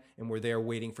again, and were there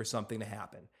waiting for something to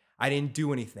happen. I didn't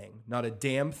do anything, not a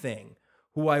damn thing.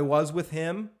 Who I was with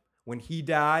him when he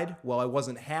died, well, I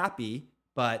wasn't happy,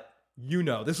 but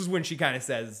this is when she kind of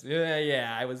says,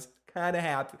 yeah, I was kind of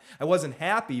happy. I wasn't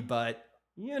happy, but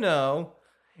you know.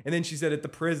 And then she said, at the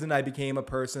prison, I became a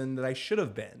person that I should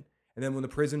have been. And then when the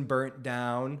prison burnt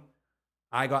down,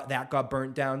 got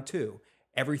burnt down too.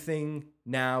 Everything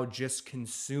now just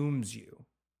consumes you.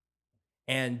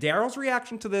 And Daryl's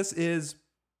reaction to this is,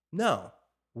 no,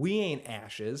 we ain't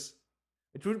ashes,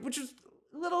 which is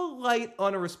a little light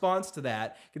on a response to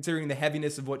that, considering the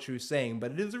heaviness of what she was saying,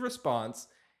 but it is a response.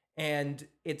 And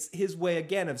it's his way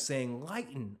again of saying,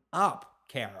 lighten up,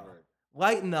 Carol. right.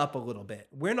 Lighten up a little bit.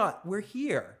 We're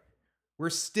here. We're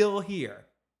still here.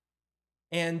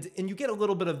 And you get a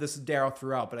little bit of this Daryl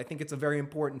throughout, but I think it's a very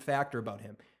important factor about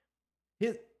him.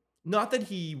 Not that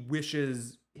he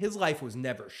wishes his life was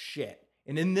never shit.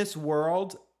 And in this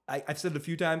world, I've said it a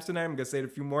few times tonight, I'm gonna say it a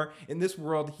few more. In this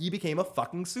world, he became a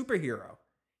fucking superhero.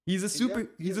 He's a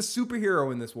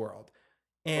superhero in this world.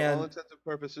 For all And intents and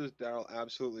purposes, Daryl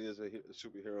absolutely is a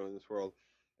superhero in this world.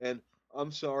 And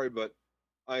I'm sorry, but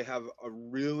I have a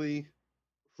really,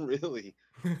 really,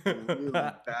 really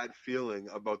bad feeling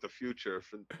about the future.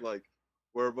 For like,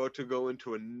 we're about to go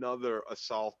into another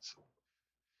assault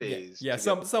yeah, phase yeah,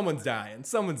 to get someone's dying.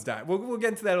 Someone's dying. We'll get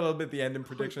into that a little bit at the end in we've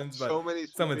got predictions, but so many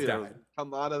someone's superheroes dying.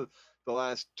 come out of the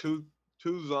last two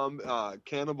zombie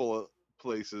cannibal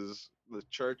places, the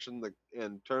church and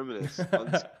Terminus.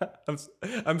 I'm,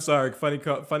 I'm sorry. Funny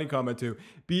comment too.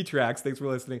 B Tracks, thanks for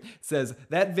listening, says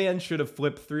that van should have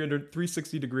flipped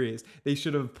 360 degrees. They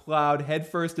should have plowed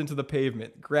headfirst into the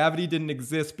pavement. Gravity didn't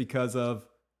exist because of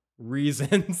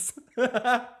reasons.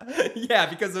 Yeah,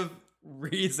 because of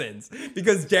reasons.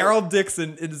 Because Daryl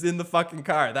Dixon is in the fucking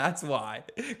car. That's why.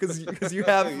 Because you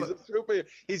have. He's a super.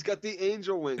 He's got the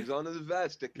angel wings on his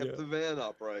vest that kept Yeah. the van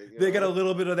upright. They got a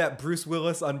little bit of that Bruce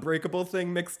Willis Unbreakable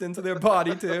thing mixed into their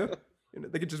body too.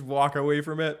 They could just walk away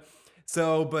from it.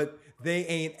 So, but they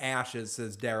ain't ashes,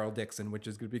 says Daryl Dixon, which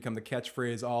is going to become the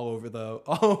catchphrase all over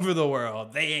the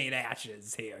world. They ain't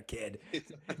ashes here, kid. It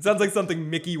sounds like something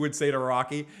Mickey would say to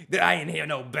Rocky. I ain't hear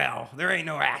no bell. There ain't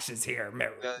no ashes here. Yeah,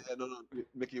 no.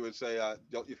 Mickey would say,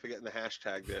 "Don't you forget the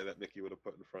hashtag there that Mickey would have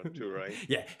put in front too, right?"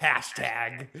 Yeah,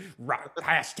 hashtag rock.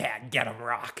 Hashtag get 'em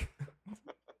rock.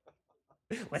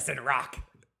 Listen, Rock.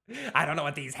 I don't know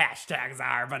what these hashtags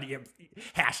are, but you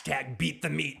hashtag beat the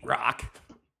meat, Rock.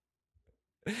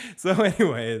 So,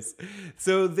 anyways,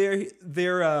 so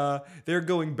they're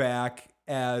going back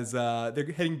as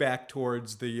they're heading back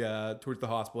towards the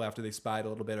hospital after they spied a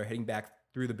little bit, or heading back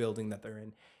through the building that they're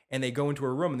in, and they go into a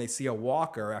room and they see a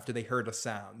walker after they heard a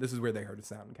sound. This is where they heard a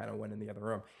sound and kind of went in the other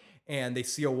room, and they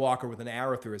see a walker with an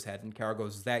arrow through his head, and Carol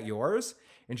goes, "Is that yours?"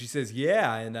 And she says,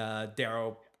 "Yeah," and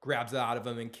Daryl grabs it out of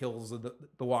him and kills the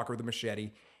walker with a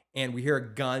machete. And we hear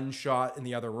a gunshot in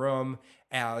the other room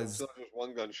as So there's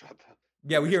one gunshot.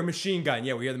 yeah, we hear a machine gun.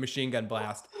 Yeah, we hear the machine gun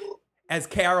blast as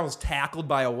Carol's tackled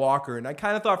by a walker. And I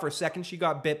kind of thought for a second she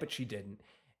got bit, but she didn't.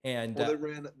 And Well,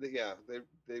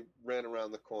 they ran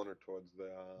around the corner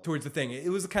towards the thing, it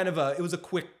was a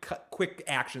quick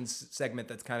action segment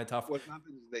that's kind of tough. What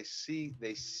happens is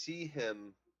they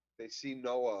see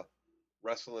Noah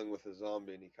wrestling with a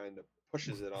zombie, and he kind of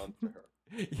pushes it onto her.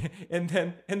 Yeah, and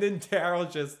then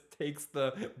Daryl just takes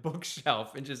the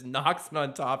bookshelf and just knocks it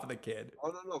on top of the kid.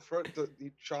 Oh no! First,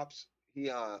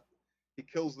 he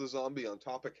kills the zombie on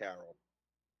top of Carol.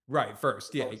 Right,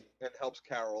 first, yeah, And helps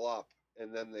Carol up,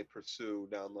 and then they pursue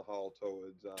down the hall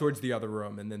towards the other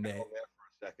room, and then they there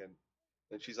for a second,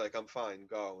 and she's like, "I'm fine,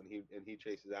 go," and he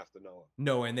chases after Noah.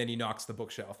 Noah, and then he knocks the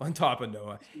bookshelf on top of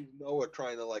Noah. Noah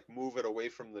trying to like move it away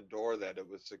from the door that it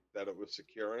was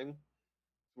securing.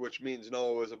 which means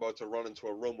Noah is about to run into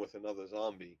a room with another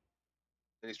zombie,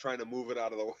 and he's trying to move it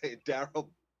out of the way. Daryl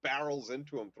barrels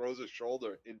into him, throws his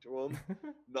shoulder into him,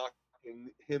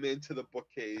 knocking him into the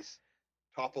bookcase,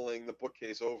 toppling the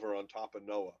bookcase over on top of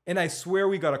Noah. And I swear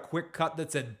we got a quick cut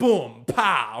that said boom,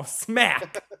 pow,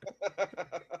 smack,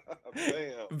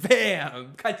 Bam.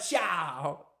 bam,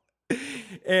 ka-chow.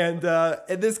 And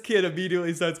this kid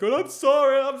immediately starts going, I'm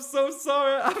sorry, I'm so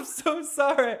sorry, I'm so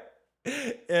sorry.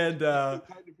 And You could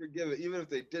kind of forgive it, even if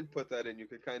they did put that in. You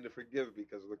could kind of forgive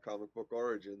because of the comic book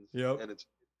origins, yep. and it's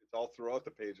all throughout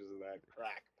the pages of that.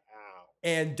 Crack, pow.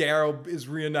 And Daryl is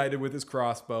reunited with his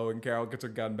crossbow, and Carol gets her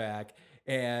gun back.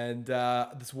 And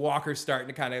this walker's starting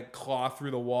to kind of claw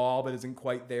through the wall, but isn't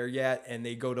quite there yet. And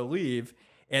they go to leave,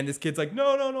 and this kid's like,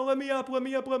 "No, no, no! Let me up! Let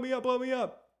me up! Let me up! Let me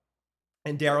up!"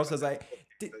 And Daryl says, "I."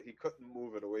 He couldn't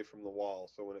move it away from the wall,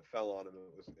 so when it fell on him,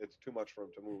 it's too much for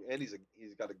him to move. And he's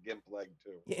got a gimp leg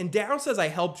too. And Daryl says, "I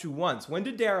helped you once." When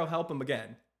did Daryl help him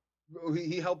again?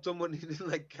 He helped him when he didn't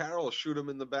let Carol shoot him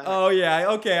in the back. Oh yeah,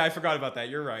 okay, I forgot about that.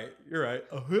 You're right. You're right.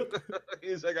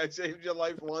 He's like, I saved your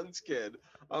life once, kid.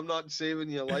 I'm not saving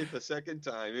your life a second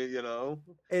time, you know?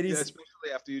 And yeah,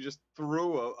 especially after you just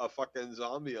threw a fucking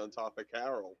zombie on top of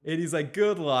Carol. And he's like,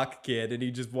 good luck, kid. And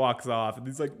he just walks off. And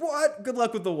he's like, what? Good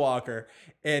luck with the walker.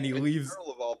 And he leaves.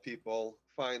 Carol, of all people,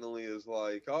 finally is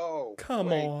like, oh,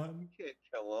 come on. You can't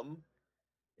kill him.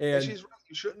 And she's right.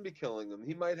 You shouldn't be killing him.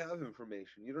 He might have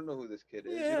information. You don't know who this kid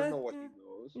is. You don't know what he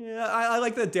knows. Yeah, I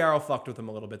like that Daryl fucked with him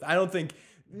a little bit. I don't think,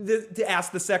 to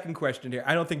ask the second question here,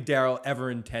 I don't think Daryl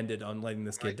ever intended on letting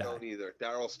this kid die. I don't either.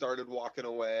 Daryl started walking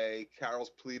away.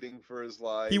 Carol's pleading for his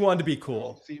life. He wanted to be cool.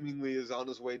 Carol seemingly is on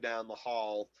his way down the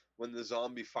hall when the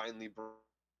zombie finally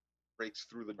breaks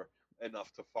through the door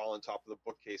enough to fall on top of the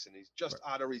bookcase, and he's just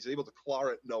he's able to claw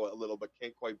at Noah a little, but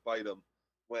can't quite bite him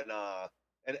when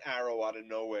an arrow out of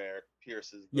nowhere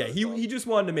pierces. Yeah, he just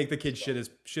wanted to make the kid shit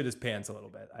his pants a little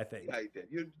bit, I think. Yeah, he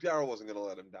did. Daryl wasn't going to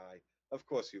let him die. Of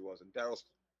course he wasn't.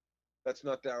 That's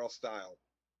not Daryl's style.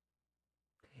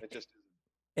 It just isn't.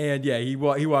 And yeah, he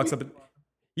walks up and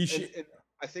and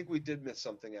I think we did miss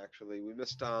something actually. We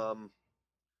missed Daryl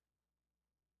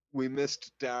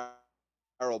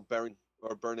burning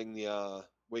the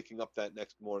waking up that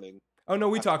next morning. Oh no,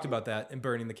 we talked about that and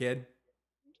burning the kid.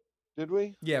 Did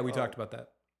we? Yeah, we talked about that.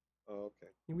 Oh,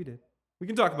 okay. Yeah, we did. We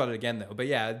can talk about it again though. But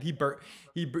yeah, he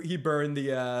burned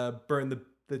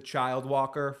the child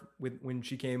walker when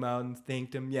she came out and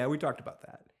thanked him. Yeah, we talked about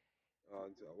that.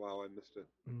 Wow, I missed it.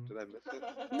 Did I miss it?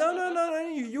 No.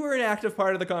 You were an active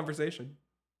part of the conversation.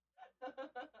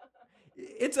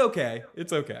 It's okay.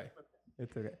 It's okay.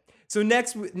 It's okay. So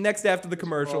next after the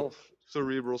commercial,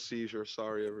 cerebral seizure.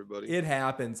 Sorry, everybody. It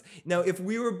happens. Now, if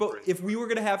we were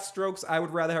gonna have strokes, I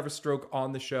would rather have a stroke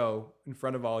on the show in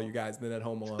front of all you guys than at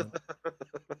home alone.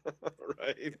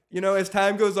 Right. You know, as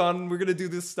time goes on, we're gonna do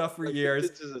this stuff for years.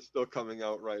 This is still coming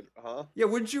out, right? Huh? Yeah.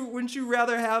 Wouldn't you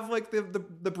rather have like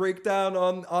the breakdown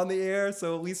on the air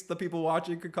so at least the people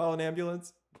watching could call an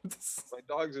ambulance? My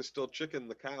dogs are still chicken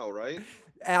the cow, right?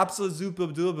 Absolutely.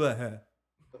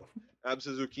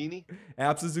 Absa zucchini?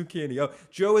 Absa zucchini. Oh,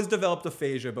 Joe has developed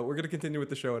aphasia, but we're going to continue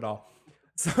with the show at all.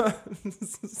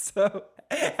 So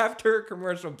after a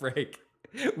commercial break,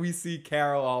 we see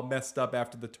Carol all messed up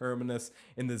after the terminus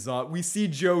in the zombie. We see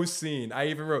Joe's scene. I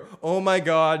even wrote, oh my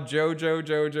God, Joe.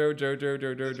 Fantastic.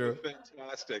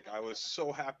 I was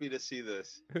so happy to see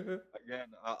this. Again,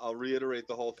 I'll reiterate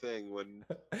the whole thing. When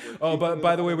oh, but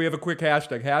by the way, we have a quick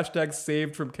hashtag. Hashtag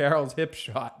saved from Carol's hip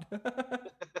shot.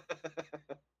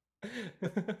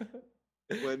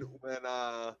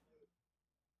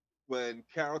 when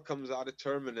Carol comes out of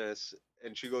terminus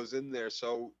and she goes in there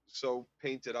so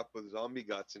painted up with zombie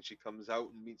guts, and she comes out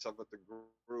and meets up with the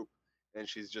group and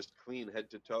she's just clean head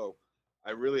to toe,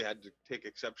 I really had to take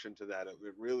exception to that. It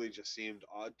really just seemed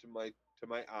odd to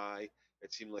my eye.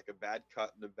 It seemed like a bad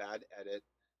cut and a bad edit.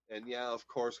 And yeah, of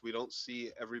course, we don't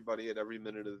see everybody at every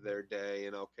minute of their day,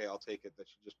 and okay, I'll take it that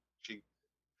she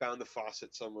found the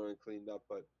faucet somewhere and cleaned up,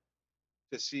 but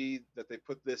to see that they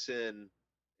put this in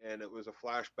and it was a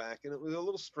flashback and it was a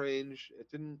little strange. It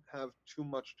didn't have too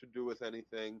much to do with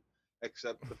anything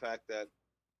except the fact that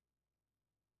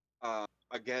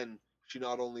again, she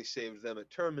not only saved them at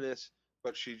terminus,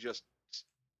 but she just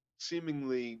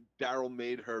seemingly, Daryl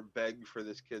made her beg for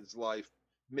this kid's life,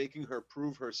 making her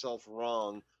prove herself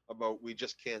wrong about we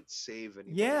just can't save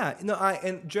anybody. Yeah, no,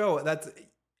 Joe,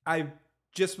 I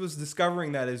just was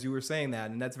discovering that as you were saying that,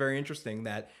 and that's very interesting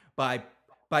that by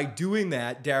doing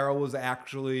that, Daryl was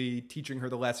actually teaching her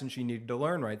the lesson she needed to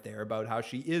learn right there about how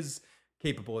she is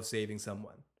capable of saving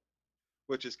someone.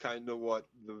 Which is kind of what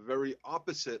the very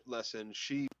opposite lesson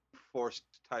she forced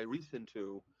Tyrese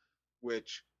into,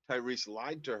 which Tyrese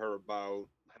lied to her about,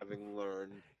 having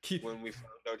learned when we found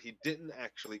out he didn't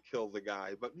actually kill the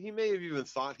guy, but he may have even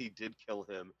thought he did kill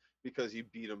him because he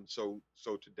beat him so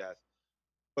to death.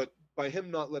 But by him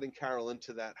not letting Carol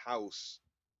into that house,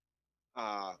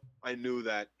 I knew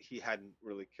that he hadn't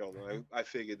really killed him. I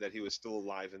figured that he was still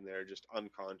alive in there, just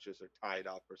unconscious or tied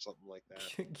up or something like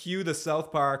that. Cue the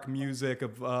South Park music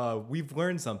of we've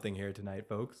learned something here tonight,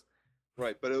 folks.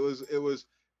 Right, but it was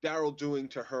Daryl doing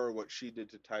to her what she did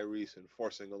to Tyrese and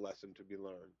forcing a lesson to be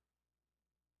learned,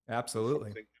 and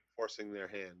Absolutely. forcing their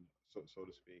hand, so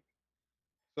to speak.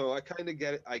 So I kind of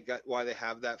get it. I get why they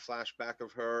have that flashback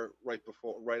of her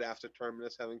right after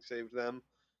Terminus having saved them.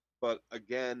 But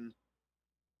again,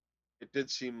 it did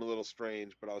seem a little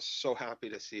strange. But I was so happy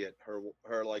to see it.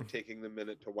 Her like taking the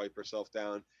minute to wipe herself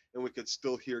down, and we could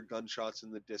still hear gunshots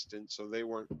in the distance. So they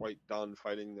weren't quite done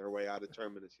fighting their way out of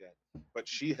Terminus yet. But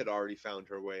she had already found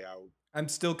her way out. I'm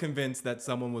still convinced that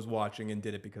someone was watching and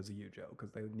did it because of you, Joe, because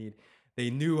they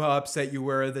knew how upset you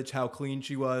were, that how clean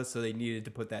she was, so they needed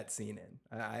to put that scene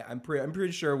in. I'm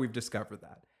pretty sure we've discovered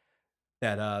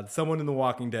that someone in The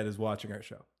Walking Dead is watching our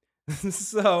show.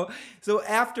 so so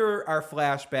after our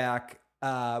flashback,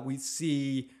 we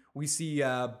see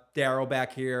Daryl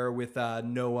back here with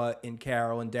Noah and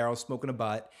Carol, and Daryl smoking a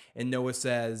butt, and Noah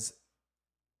says,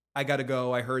 I gotta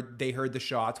go. They heard the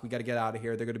shots. We gotta get out of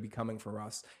here. They're gonna be coming for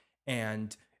us.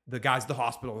 And the guy's at the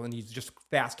hospital, and he's just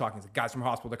fast talking. He's like, guys from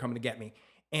hospital, they're coming to get me.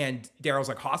 And Daryl's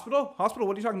like, hospital? Hospital?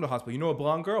 What are you talking about, hospital? You know a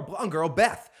blonde girl? Blonde girl,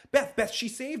 Beth. Beth, she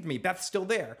saved me. Beth's still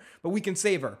there, but we can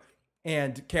save her.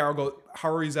 And Carol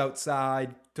hurries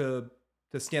outside to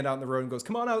stand out in the road and goes,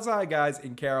 come on outside, guys.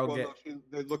 And Carol Well, get no,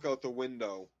 they look out the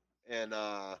window, and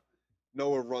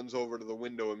Noah runs over to the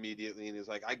window immediately, and he's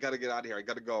like, "I gotta get out of here. I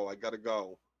gotta go. I gotta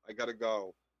go. I gotta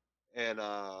go." And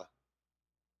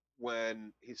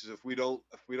when he says, "If we don't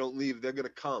leave, they're gonna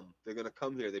come. They're gonna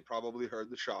come here. They probably heard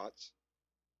the shots."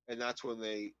 And that's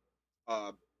when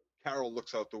uh, Carol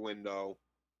looks out the window,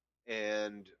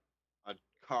 and a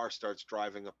car starts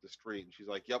driving up the street, and she's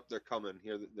like, "Yep, they're coming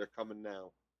here. They're coming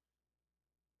now."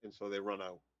 And so they run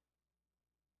out.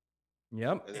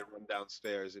 yep. And they run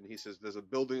downstairs. And he says, "There's a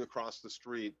building across the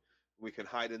street. We can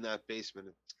hide in that basement.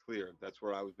 It's clear. That's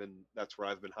where I've been. That's where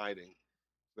I've been hiding."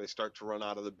 So they start to run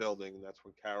out of the building, and that's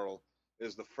when Carol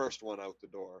is the first one out the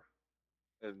door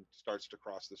and starts to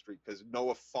cross the street because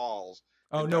Noah falls,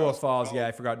 Oh, and Noah Daryl's like, falls. Yeah, "Oh,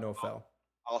 I forgot Noah I'll, fell.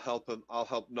 I'll help him. I'll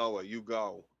help Noah. You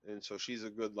go." And so she's a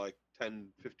good like 10,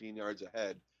 15 yards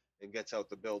ahead and gets out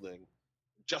the building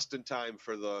just in time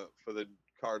for the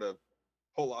car to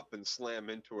pull up and slam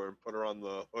into her and put her on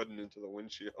the hood and into the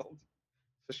windshield.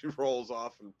 So she rolls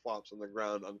off and flops on the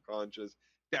ground unconscious.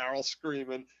 Daryl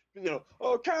screaming,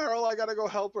 "Oh, Carol, I gotta go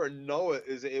help her." And Noah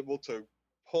is able to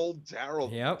pull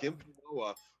Daryl, Yep. Gimp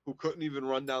Noah, who couldn't even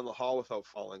run down the hall without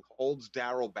falling, holds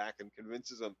Daryl back and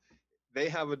convinces him they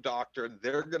have a doctor.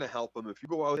 They're going to help him. If you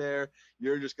go out there,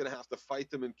 you're just going to have to fight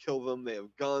them and kill them. They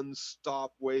have guns.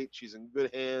 Stop, wait. She's in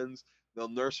good hands. They'll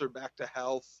nurse her back to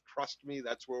health. Trust me,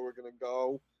 that's where we're going to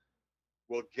go.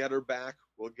 We'll get her back.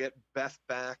 We'll get Beth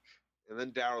back. And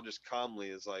then Daryl just calmly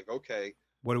is like, okay,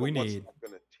 What do we but what's need? that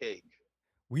going to take?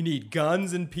 We need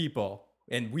guns and people.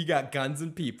 And we got guns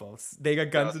and people. They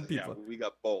got guns and Yeah, people. we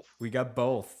got both. We got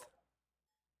both.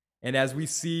 And as we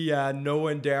see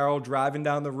Noah and Daryl driving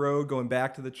down the road, going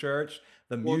back to the church,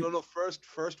 the Well, mute. no.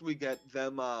 First we get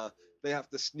them. They have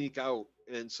to sneak out,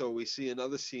 and so we see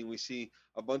another scene. We see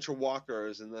a bunch of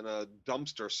walkers, and then a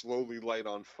dumpster slowly light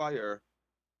on fire.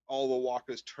 All the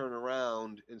walkers turn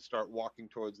around and start walking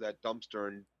towards that dumpster,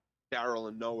 and Daryl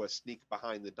and Noah sneak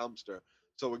behind the dumpster.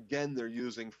 So again, they're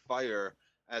using fire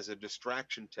as a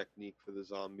distraction technique for the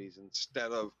zombies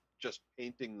instead of just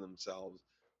painting themselves,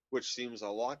 which seems a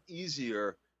lot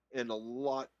easier and a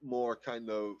lot more kind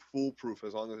of foolproof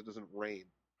as long as it doesn't rain.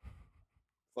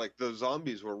 Like the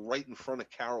zombies were right in front of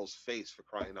Carol's face, for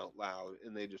crying out loud,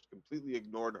 and they just completely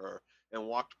ignored her and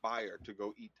walked by her to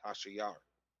go eat Tasha Yar.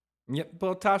 Yep,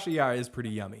 well, Tasha Yar is pretty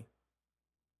yummy,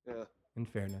 Yeah. in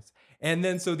fairness. And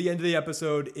then, so the end of the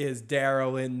episode is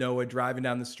Daryl and Noah driving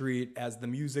down the street as the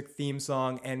music theme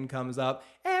song end comes up.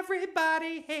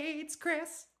 Everybody hates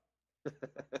Chris.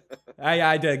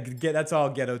 I did get that's all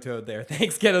Ghetto Toad there.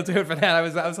 Thanks, Ghetto Toad, for that. I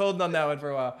was holding on that one for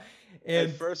a while. At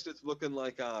And first, it's looking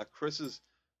like Chris is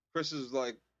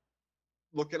like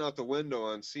looking out the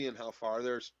window and seeing how far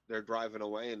they're driving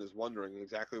away, and is wondering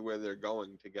exactly where they're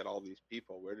going to get all these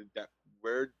people. Where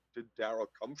did Daryl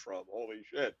come from? Holy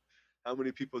shit! How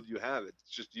many people do you have? It's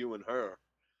just you and her.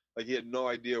 Like he had no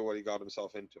idea what he got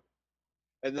himself into.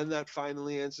 And then that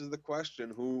finally answers the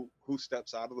question: who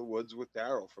steps out of the woods with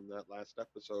Daryl from that last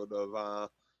episode of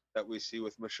that we see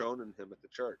with Michonne and him at the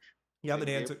church Yeah, but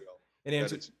and answer Gabriel. it That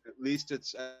answered.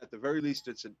 it's at the very least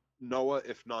it's a Noah,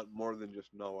 if not more than just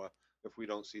Noah, if we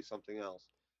don't see something else.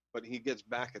 But he gets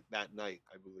back at that night,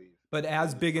 I believe. But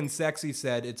as In the Big and Sexy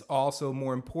said, it's also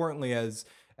more importantly as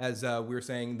we were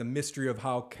saying, the mystery of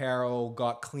how Carol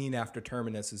got clean after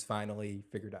Terminus is finally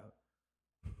figured out.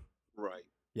 right.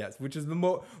 Yes, which is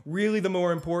really the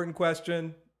more important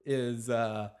question is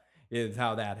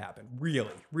how that happened.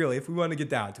 Really, if we want to get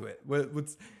down to it,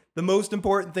 what's the most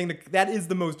important thing that is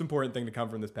the most important thing to come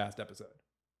from this past episode.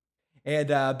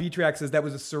 And B-Track says that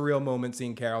was a surreal moment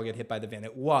seeing Carol get hit by the van.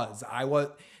 It was.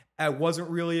 I wasn't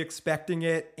really expecting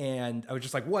it, and I was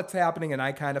just like, "What's happening?" And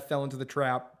I kind of fell into the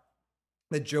trap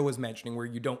that Joe was mentioning, where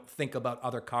you don't think about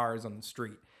other cars on the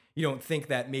street. You don't think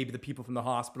that maybe the people from the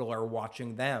hospital are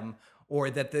watching them, or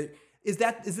that is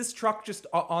this truck just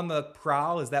on the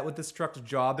prowl? Is that what this truck's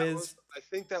job That was is? I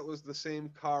think that was the same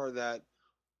car that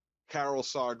Carol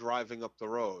saw driving up the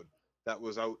road that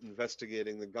was out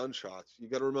investigating the gunshots. You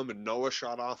got to remember, Noah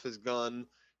shot off his gun,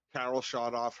 Carol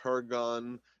shot off her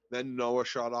gun, then Noah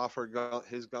shot off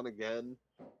his gun again.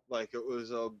 Like it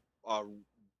was a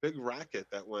big racket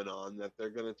that went on that they're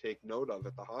going to take note of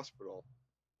at the hospital.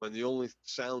 When the only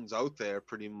sounds out there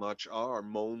pretty much are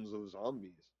moans of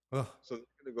zombies. Ugh. So they're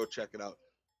going to go check it out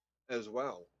as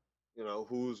well. You know,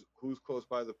 who's close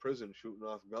by the prison shooting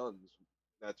off guns?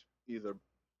 That's either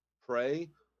prey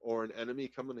or an enemy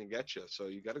coming to get you. So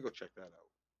you got to go check that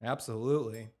out.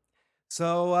 Absolutely.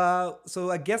 So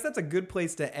I guess that's a good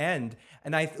place to end.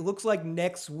 And it looks like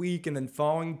next week and then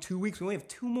following 2 weeks, we only have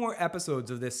 2 more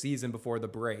episodes of this season before the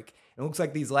break. It looks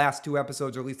like these last 2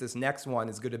 episodes, or at least this next one,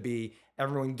 is going to be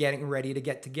everyone getting ready to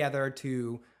get together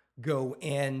to go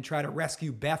and try to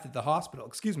rescue Beth at the hospital.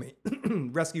 Excuse me,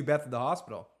 rescue Beth at the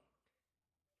hospital.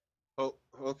 Oh,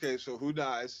 okay. So who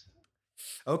dies?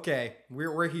 Okay,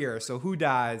 we're here. So who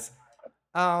dies?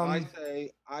 I Um,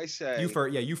 say, I you say,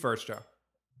 first. Yeah, you first, Joe.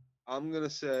 I'm gonna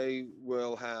say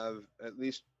we'll have at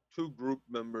least two group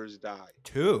members die.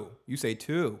 Two. You say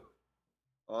two.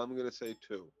 I'm gonna say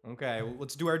two Okay, well,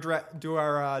 let's do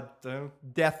our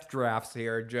death drafts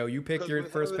here, Joe. You pick because your we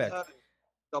first haven't pick. had a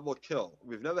double kill.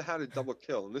 We've never had a double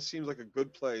kill, and this seems like a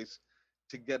good place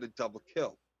to get a double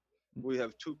kill. We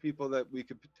have two people that we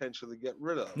could potentially get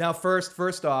rid of. Now,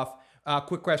 first off,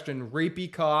 quick question: rapey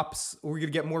cops. Are we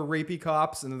gonna get more rapey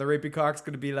cops, and then the rapey cops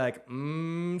gonna be like,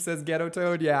 says Ghetto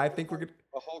Toad. Yeah, I think we're gonna.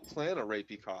 A whole clan of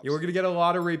rapey Yeah, cops. we're gonna get a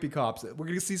lot of rapey cops. We're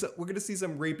gonna see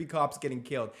some rapey cops getting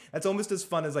killed. That's almost as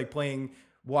fun as like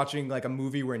watching like a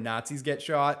movie where Nazis get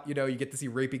shot. You know, you get to see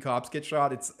rapey cops get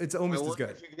shot. It's I almost as wonder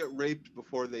good. if you get raped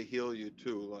before they heal you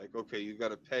too. Like, okay, you got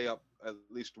to pay up at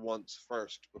least once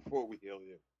first before we heal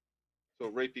you. So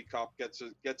rapey cop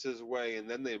gets his way, and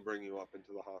then they bring you up into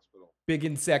the hospital. Big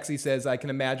and Sexy says, I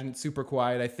can imagine it's super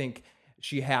quiet. I think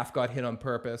she half got hit on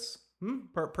purpose.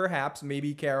 Perhaps.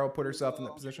 Maybe Carol put herself in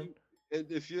that Well, position.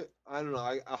 if you, I don't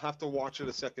know. I'll have to watch it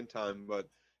a second time, but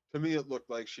to me, it looked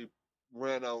like she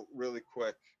ran out really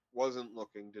quick. Wasn't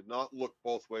looking. Did not look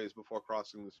both ways before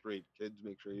crossing the street. Kids,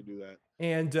 make sure you do that.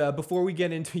 And before we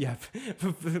get into, yeah,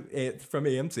 from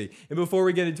AMC, and before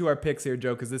we get into our picks here,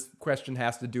 Joe, because this question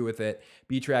has to do with it,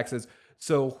 B-Track says,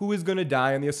 so who is going to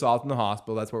die in the assault in the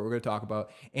hospital? That's what we're going to talk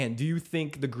about. And do you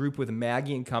think the group with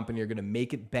Maggie and company are going to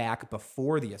make it back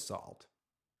before the assault?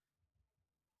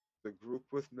 The group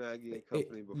with Maggie and It-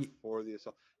 company it- before the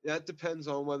assault. That depends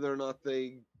on whether or not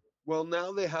they. Well,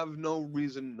 now they have no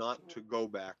reason not to go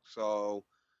back. So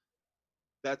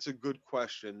that's a good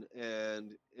question.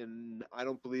 And I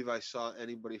don't believe I saw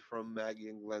anybody from Maggie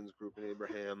and Glenn's group in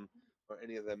Abraham or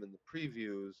any of them in the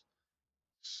previews.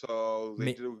 So they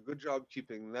ma- did a good job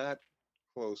keeping that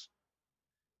close.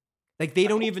 like they I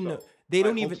don't hope even know. so. They I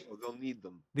don't hope even. so. They'll need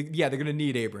them. Yeah, they're going to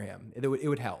need Abraham. It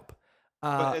would help. But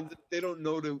Uh, and they don't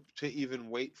know to even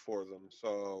wait for them.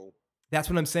 So That's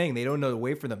what I'm saying. They don't know the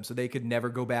way for them, so they could never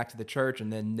go back to the church,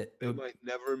 and then they might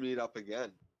never meet up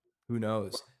again. who What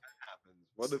knows? if that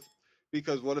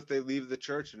happens? What if they leave the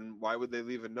church, and why would they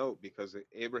leave a note? Because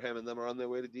Abraham and them are on their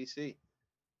way to DC.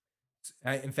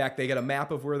 In fact, they get a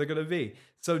map of where they're gonna be.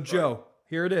 So Right. Joe,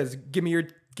 here it is. Give me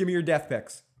your death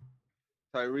picks.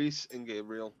 Tyrese and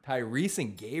Gabriel. Tyrese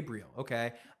and Gabriel.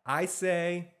 Okay, I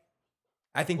say,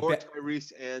 I think Or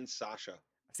Tyrese and Sasha.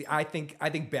 I think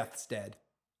Beth's dead.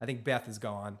 I think Beth is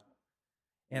gone,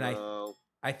 and No,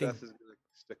 I think Beth is going to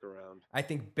stick around. I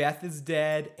think Beth is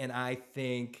dead, and I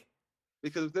think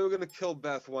Because if they were going to kill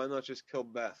Beth, why not just kill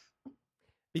Beth?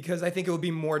 because I think it would be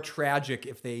more tragic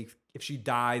if she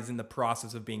dies in the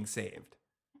process of being saved.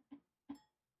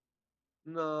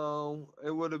 No,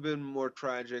 it would have been more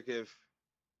tragic if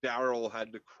Daryl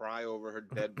had to cry over her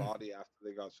dead body after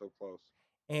they got so close.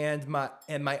 And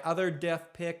my other death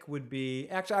pick would be,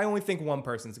 actually, I only think one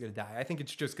person's gonna die. I think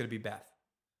it's just gonna be Beth.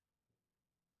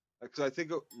 Because I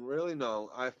think really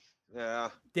no, yeah,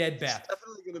 Dead it's Beth.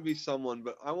 definitely going to be someone,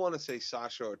 but I want to say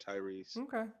Sasha or Tyrese.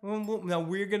 Okay. Well, now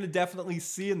we're going to definitely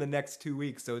see in the next 2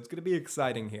 weeks, so it's going to be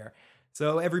exciting here.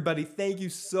 So, everybody, thank you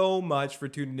so much for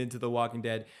tuning into the Walking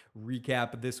Dead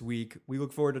recap this week. We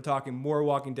look forward to talking more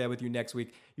Walking Dead with you next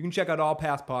week. You can check out all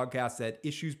past podcasts at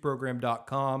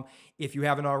issuesprogram.com. If you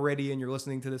haven't already and you're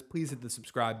listening to this, please hit the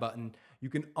subscribe button. You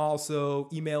can also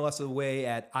email us away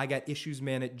at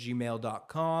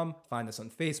igotissuesman@gmail.com. Find us on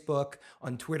Facebook,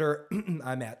 on Twitter.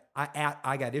 I'm at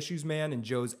igotissuesman, and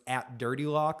Joe's at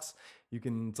DirtyLocks.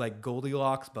 It's like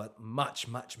Goldilocks, but much,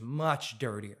 much, much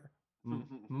dirtier.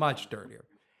 Much dirtier.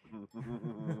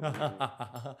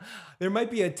 There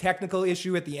might be a technical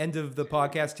issue at the end of the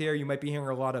podcast here. You might be hearing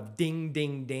a lot of ding,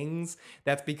 ding, dings.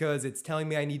 That's because it's telling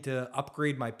me I need to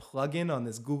upgrade my plugin on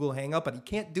this Google Hangout, but you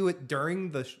can't do it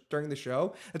during the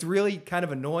show. It's really kind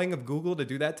of annoying of Google to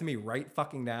do that to me right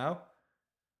fucking now.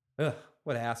 Ugh,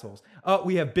 what assholes. Oh,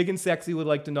 we have Big and Sexy would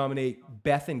like to nominate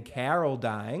Beth and Carol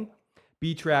dying.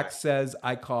 B-Track says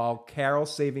I call Carol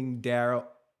saving Daryl.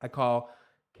 I call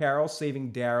Carol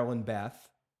saving Daryl and Beth.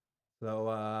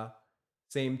 So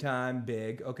same time,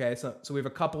 Big. Okay, so we have a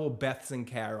couple of Beths and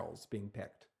Carols being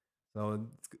picked. So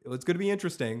it's going to be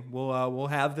interesting. We'll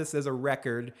have this as a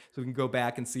record, so we can go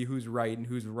back and see who's right and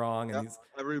who's wrong. And Yeah, these.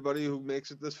 everybody who makes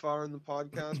it this far in the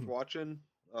podcast, watching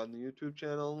on the YouTube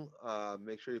channel,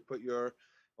 make sure you put your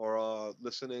or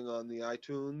listening on the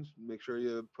iTunes. Make sure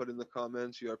you put in the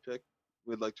comments your pick.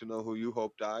 We'd like to know who you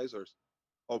hope dies or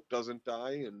hope doesn't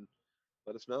die, and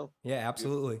let us know. Yeah, Be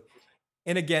absolutely.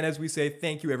 And again, as we say,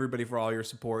 thank you everybody for all your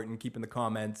support and keeping the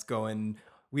comments going.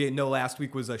 We know last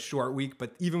week was a short week,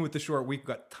 but even with the short week,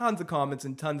 we got tons of comments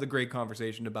and tons of great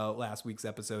conversation about last week's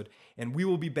episode. And we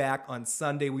will be back on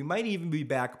Sunday. We might even be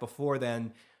back before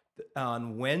then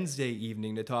on Wednesday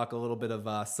evening to talk a little bit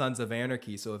of Sons of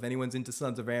Anarchy. So if anyone's into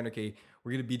Sons of Anarchy,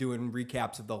 we're going to be doing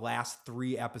recaps of the last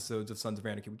 3 episodes of Sons of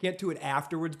Anarchy. We can't do it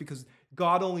afterwards because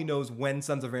God only knows when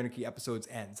Sons of Anarchy episodes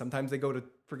end. Sometimes they go to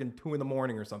freaking 2 in the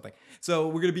morning or something. So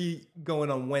we're going to be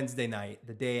going on Wednesday night,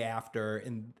 the day after,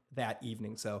 in that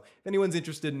evening. So if anyone's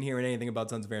interested in hearing anything about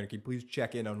Sons of Anarchy, please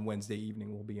check in on Wednesday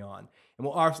evening. We'll be on. And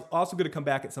we'll also going to come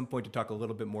back at some point to talk a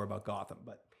little bit more about Gotham.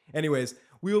 But anyways,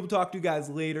 we will talk to you guys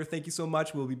later. Thank you so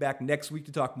much. We'll be back next week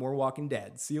to talk more Walking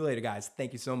Dead. See you later, guys.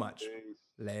 Thank you so much. Peace.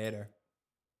 Later.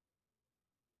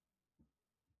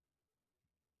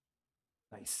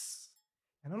 Nice.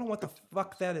 I don't know what the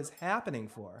fuck that is happening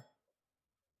for.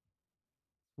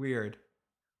 Weird.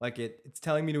 Like it's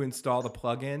telling me to install the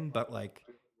plugin, but like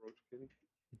it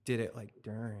did it like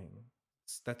during.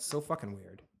 That's so fucking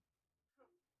weird.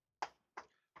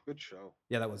 Good show.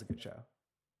 Yeah, that was a good show.